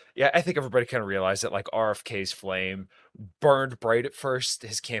 well, yeah, I think everybody kind of realized that like RFK's flame burned bright at first.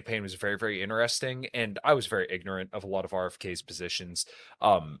 His campaign was very, very interesting, and I was very ignorant of a lot of RFK's positions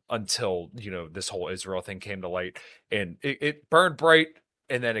until this whole Israel thing came to light, and it burned bright,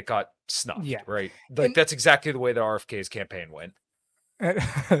 and then it got snuffed. Yeah. Right, like that's exactly the way that RFK's campaign went.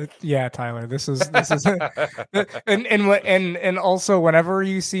 Yeah, Tyler, this is and also whenever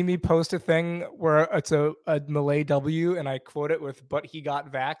you see me post a thing where it's a Malay W and I quote it with "but he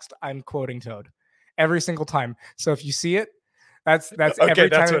got vaxxed," I'm quoting Toad every single time. So if you see it, that's okay, every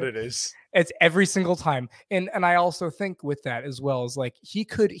that's time what it is. It's every single time. And I also think with that as well is like he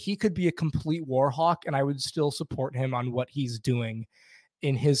could be a complete war hawk and I would still support him on what he's doing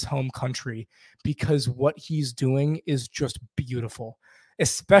in his home country, because what he's doing is just beautiful.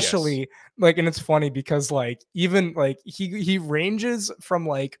 Especially like, and it's funny because like even like he ranges from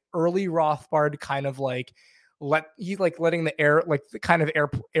like early Rothbard kind of like letting the air, like the kind of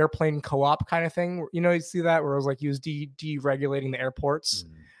airplane co-op kind of thing, you see that where it was like he was deregulating the airports,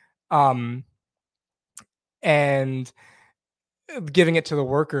 and giving it to the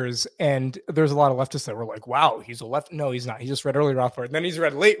workers. And there's a lot of leftists that were like, wow, he's a left. No, he's not. He just read early Rothbard. And then he's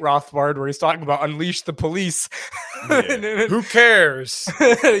read late Rothbard where he's talking about unleash the police. Yeah. Who cares?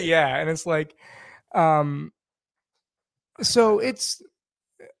 Yeah. And it's like, so it's,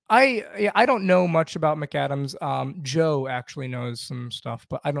 I don't know much about McAdams. Joe actually knows some stuff,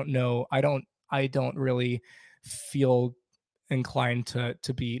 but I don't know. I don't really feel inclined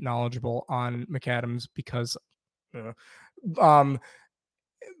to be knowledgeable on McAdams because,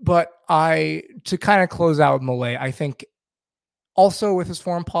 but to kind of close out with Malay, I think also with his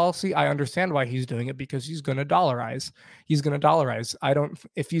foreign policy, I understand why he's doing it, because he's going to dollarize. If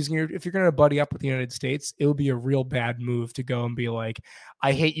you're going to buddy up with the United States, it would be a real bad move to go and be like,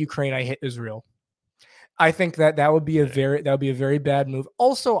 I hate Ukraine, I hate Israel. I think that would be a very bad move.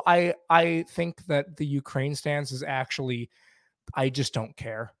 Also, I think that the Ukraine stance is actually, I just don't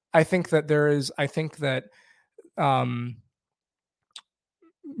care. I think that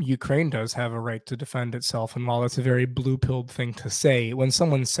Ukraine does have a right to defend itself. And while that's a very blue-pilled thing to say, when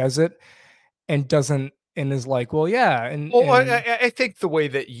someone says it and is like, well, yeah. I think the way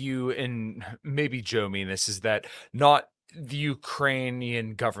that you and maybe Joe mean this is that not the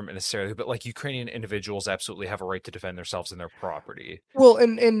Ukrainian government necessarily, but like Ukrainian individuals absolutely have a right to defend themselves and their property. Well,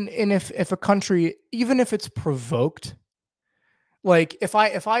 and if a country, even if it's provoked, like if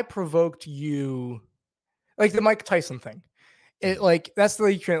I provoked you, like the Mike Tyson thing, that's the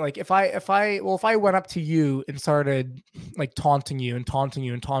Ukraine. Like if I went up to you and started like taunting you, and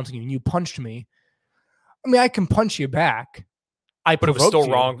you punched me, I mean, I can punch you back. But it was still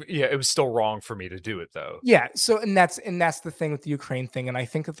wrong. Yeah, it was still wrong for me to do it though. Yeah. So, and that's the thing with the Ukraine thing. And I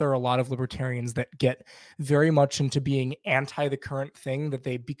think that there are a lot of libertarians that get very much into being anti the current thing, that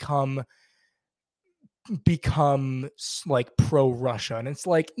they become like pro Russia, and it's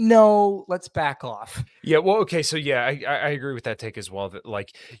like, no, let's back off. Yeah, well, okay, so yeah, I agree with that take as well, that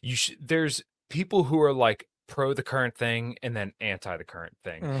like there's people who are like pro the current thing and then anti the current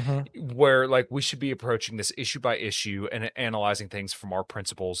thing, where like we should be approaching this issue by issue and analyzing things from our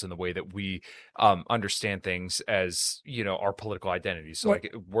principles and the way that we understand things as our political identities. So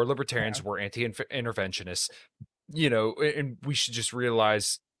like we're libertarians, we're anti-interventionists, and we should just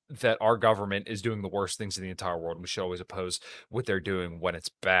realize that our government is doing the worst things in the entire world, and we should always oppose what they're doing when it's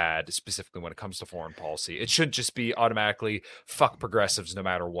bad, specifically when it comes to foreign policy. It shouldn't just be automatically fuck progressives no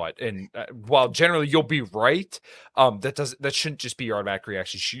matter what. And while generally you'll be right, that shouldn't just be your automatic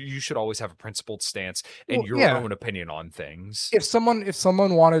reaction. You should always have a principled stance and your own opinion on things. If someone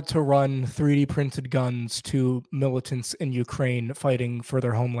wanted to run 3D printed guns to militants in Ukraine fighting for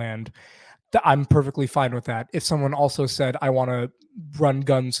their homeland, I'm perfectly fine with that. If someone also said, I want to run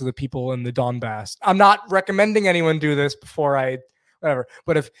guns to the people in the Donbass, I'm not recommending anyone do this before whatever.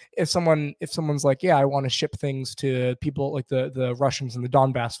 But if someone's like, yeah, I want to ship things to people like the Russians in the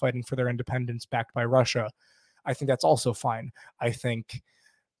Donbass fighting for their independence backed by Russia, I think that's also fine. I think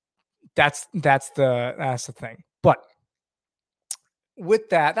that's the thing. But with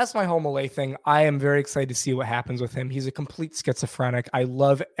that's my home Malay thing. I am very excited to see what happens with him. He's a complete schizophrenic. I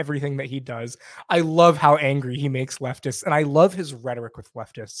love everything that he does. I love how angry he makes leftists, and I love his rhetoric with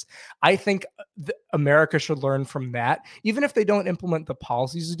leftists. I think America should learn from that. Even if they don't implement the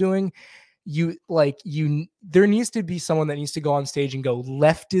policies he's doing, there needs to be someone that needs to go on stage and go,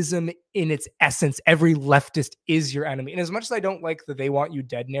 leftism in its essence, every leftist is your enemy. And as much as I don't like the they want you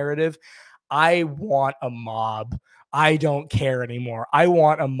dead narrative, I want a mob. I don't care anymore. I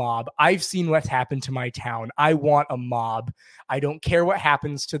want a mob. I've seen what's happened to my town. I want a mob. I don't care what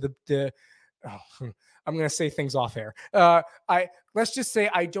happens to I'm going to say things off air. Let's just say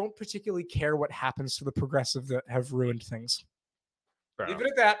I don't particularly care what happens to the progressive that have ruined things. Leave it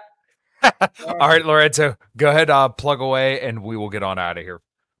at that. All right, Lorenzo, go ahead, plug away, and we will get on out of here.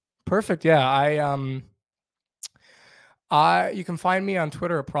 Perfect. Yeah, you can find me on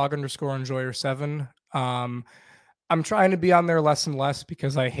Twitter at prog_enjoyer7. I'm trying to be on there less and less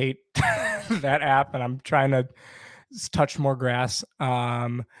because I hate that app, and I'm trying to touch more grass. You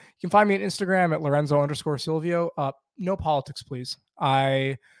can find me on Instagram at Lorenzo_Silvio. No politics, please.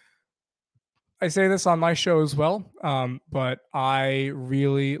 I say this on my show as well, but I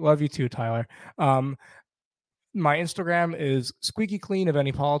really love you too, Tyler. My Instagram is squeaky clean of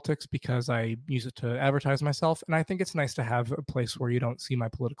any politics because I use it to advertise myself, and I think it's nice to have a place where you don't see my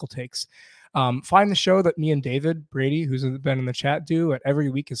political takes. Find the show that me and David Brady, who's been in the chat, do at Every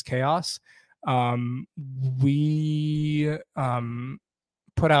Week is Chaos. We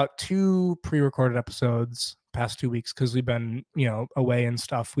put out 2 pre-recorded episodes past 2 weeks because we've been, away and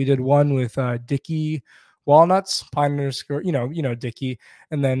stuff. We did one with Dickie Walnuts, Pioneer, Dickie,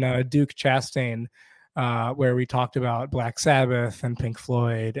 and then Duke Chastain, where we talked about Black Sabbath and Pink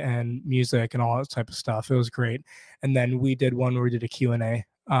Floyd and music and all that type of stuff. It was great. And then we did one where we did a Q&A.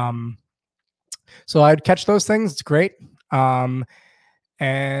 So I'd catch those things. It's great. And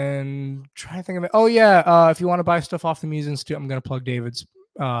try to think of it. Oh yeah. If you want to buy stuff off the Muse Institute, I'm going to plug David's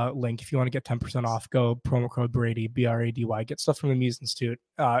link. If you want to get 10% off, go promo code Brady, Brady. Get stuff from the Muse Institute.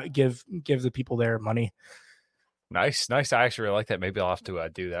 Give the people there money. Nice. I actually really like that. Maybe I'll have to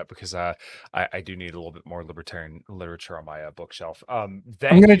do that because I do need a little bit more libertarian literature on my bookshelf. I'm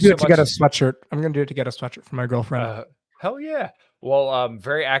going to do it to get a sweatshirt. I'm going to do it to get a sweatshirt for my girlfriend. Hell yeah. Well,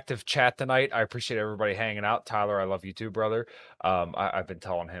 very active chat tonight. I appreciate everybody hanging out. Tyler, I love you too, brother. I've been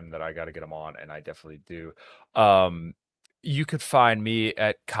telling him that I got to get him on, and I definitely do. You could find me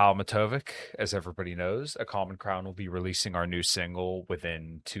at Kyle Matovic, as everybody knows. A Common Crown will be releasing our new single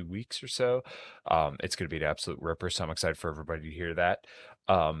within 2 weeks or so. It's going to be an absolute ripper, so I'm excited for everybody to hear that.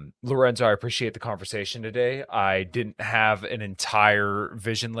 Lorenzo, I appreciate the conversation today. I didn't have an entire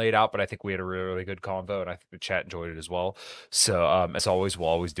vision laid out, but I think we had a really, really good convo, and I think the chat enjoyed it as well. So, as always, we'll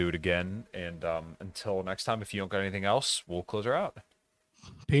always do it again. And until next time, if you don't got anything else, we'll close her out.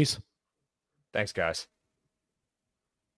 Peace. Thanks, guys.